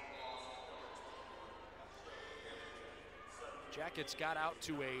 Jackets got out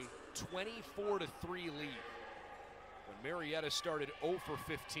to a 24-3 lead when Marietta started 0 for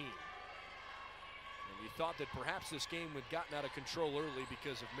 15. And you thought that perhaps this game had gotten out of control early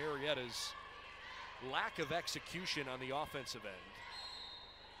because of Marietta's lack of execution on the offensive end.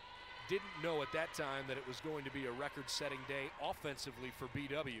 Didn't know at that time that it was going to be a record-setting day offensively for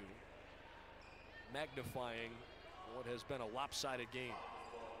BW, magnifying what has been a lopsided game.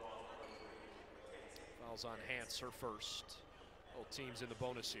 Fouls on Hance, her first. Both teams in the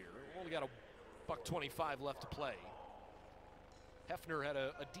bonus here. Only got a $1:25 left to play. Hefner had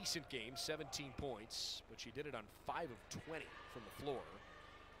a decent game, 17 points, but she did it on 5 of 20 from the floor.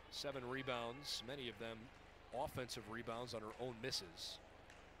 7 rebounds, many of them offensive rebounds on her own misses.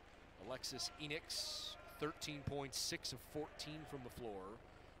 Alexis Enix, 13 points, 6 of 14 from the floor.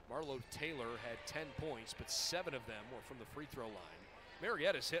 Marlo Taylor had 10 points, but 7 of them were from the free throw line.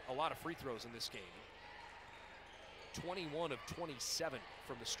 Marietta's hit a lot of free throws in this game. 21 of 27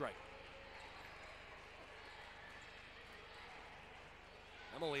 from the stripe.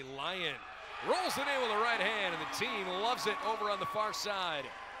 Emily Lyon rolls it in with the right hand, and the team loves it over on the far side.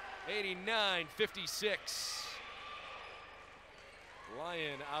 89-56.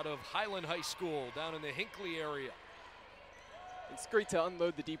 Lyon out of Highland High School down in the Hinckley area. It's great to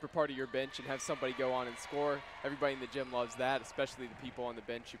unload the deeper part of your bench and have somebody go on and score. Everybody in the gym loves that, especially the people on the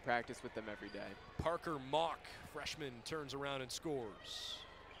bench who practice with them every day. Parker Mock, freshman, turns around and scores.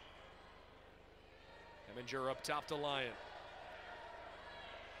 Heminger up top to Lyon.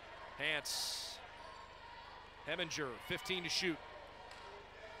 Hance. Heminger, 15 to shoot.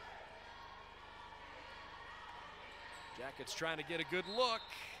 Jackets trying to get a good look,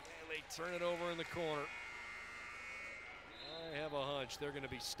 and they turn it over in the corner. I have a hunch they're going to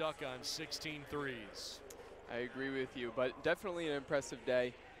be stuck on 16 threes. I agree with you, but definitely an impressive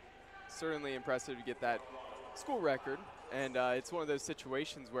day. Certainly impressive to get that school record, and it's one of those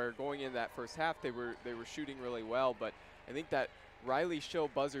situations where going in that first half they were shooting really well, but I think that Riley Schill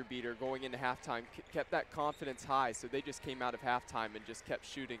buzzer beater going into halftime kept that confidence high, so they just came out of halftime and just kept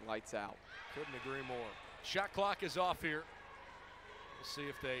shooting lights out. Couldn't agree more. Shot clock is off here. We'll see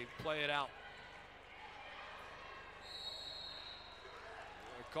if they play it out.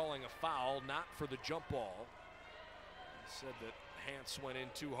 calling a foul, not for the jump ball. He said that Hance went in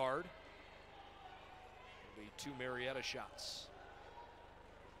too hard. It'll be 2 Marietta shots.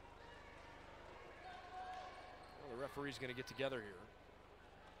 Well, the referee's going to get together here.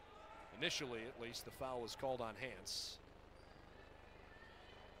 Initially, at least, the foul was called on Hance.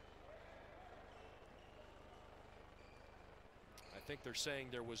 I think they're saying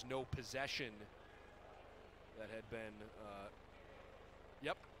there was no possession that had been,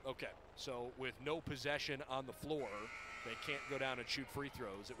 yep, okay. So with no possession on the floor, they can't go down and shoot free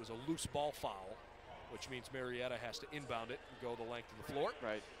throws. It was a loose ball foul, which means Marietta has to inbound it and go the length of the floor.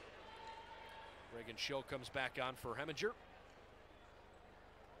 Right. Reagan Schill comes back on for Heminger.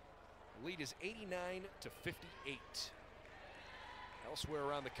 The lead is 89-58. Elsewhere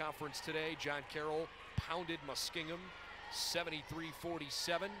around the conference today, John Carroll pounded Muskingum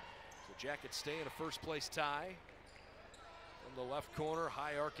 73-47. The Jackets stay in a first place tie. From the left corner,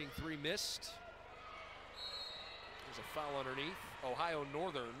 high arcing 3 missed. There's a foul underneath. Ohio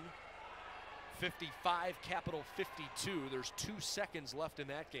Northern 55, Capital 52. There's 2 seconds left in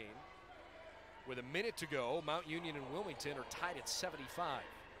that game. With a minute to go, Mount Union and Wilmington are tied at 75.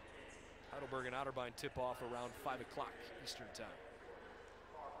 Heidelberg and Otterbein tip off around 5 o'clock Eastern time.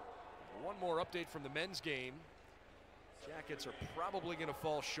 One more update from the men's game. Jackets are probably going to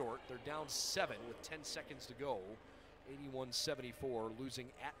fall short. They're down 7 with 10 seconds to go. 81-74, losing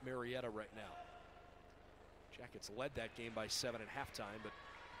at Marietta right now. Jackets led that game by 7 at halftime, but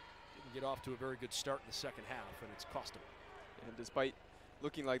didn't get off to a very good start in the second half, and it's cost them. And despite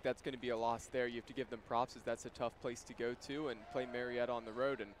looking like that's going to be a loss there, you have to give them props, as that's a tough place to go to and play Marietta on the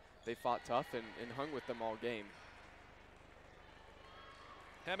road, and they fought tough and hung with them all game.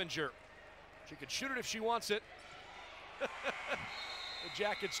 Heminger, she could shoot it if she wants it. The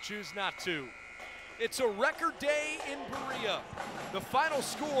Jackets choose not to. It's a record day in Berea. The final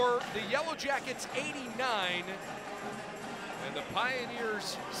score, the Yellow Jackets 89 and the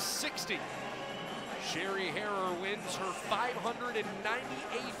Pioneers 60. Sherry Harrer wins her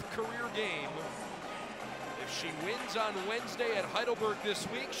 598th career game. If she wins on Wednesday at Heidelberg this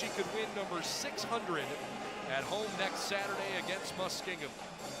week, she could win number 600 at home next Saturday against Muskingum.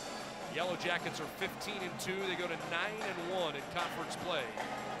 Yellow Jackets are 15-2. They go to 9-1 in conference play.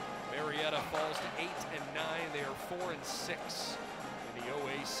 Marietta falls to 8-9. They are 4-6 in the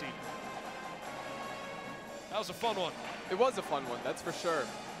OAC. That was a fun one. It was a fun one, that's for sure.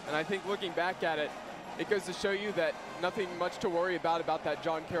 And I think looking back at it, it goes to show you that nothing much to worry about that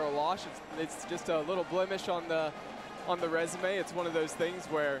John Carroll loss. It's just a little blemish on the resume. It's one of those things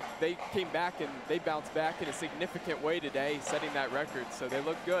where they came back and they bounced back in a significant way today, setting that record. So they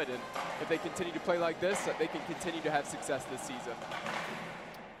look good, and if they continue to play like this, they can continue to have success this season.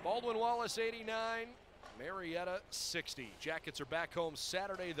 Baldwin Wallace 89, Marietta 60. Jackets are back home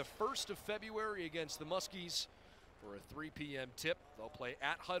Saturday, the 1st of February against the Muskies for a 3 p.m. tip. They'll play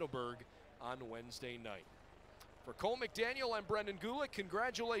at Heidelberg on Wednesday night. For Cole McDaniel, I'm Brendan Gulick.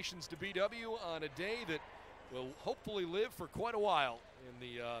 Congratulations to BW on a day that will hopefully live for quite a while in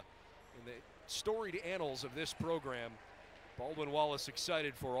the storied annals of this program. Baldwin Wallace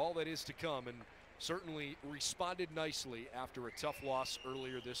excited for all that is to come, and certainly responded nicely after a tough loss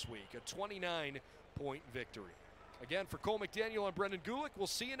earlier this week. A 29-point victory. Again, for Cole McDaniel, I'm Brendan Gulick. We'll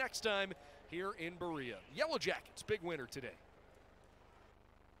see you next time here in Berea. Yellow Jackets, big winner today.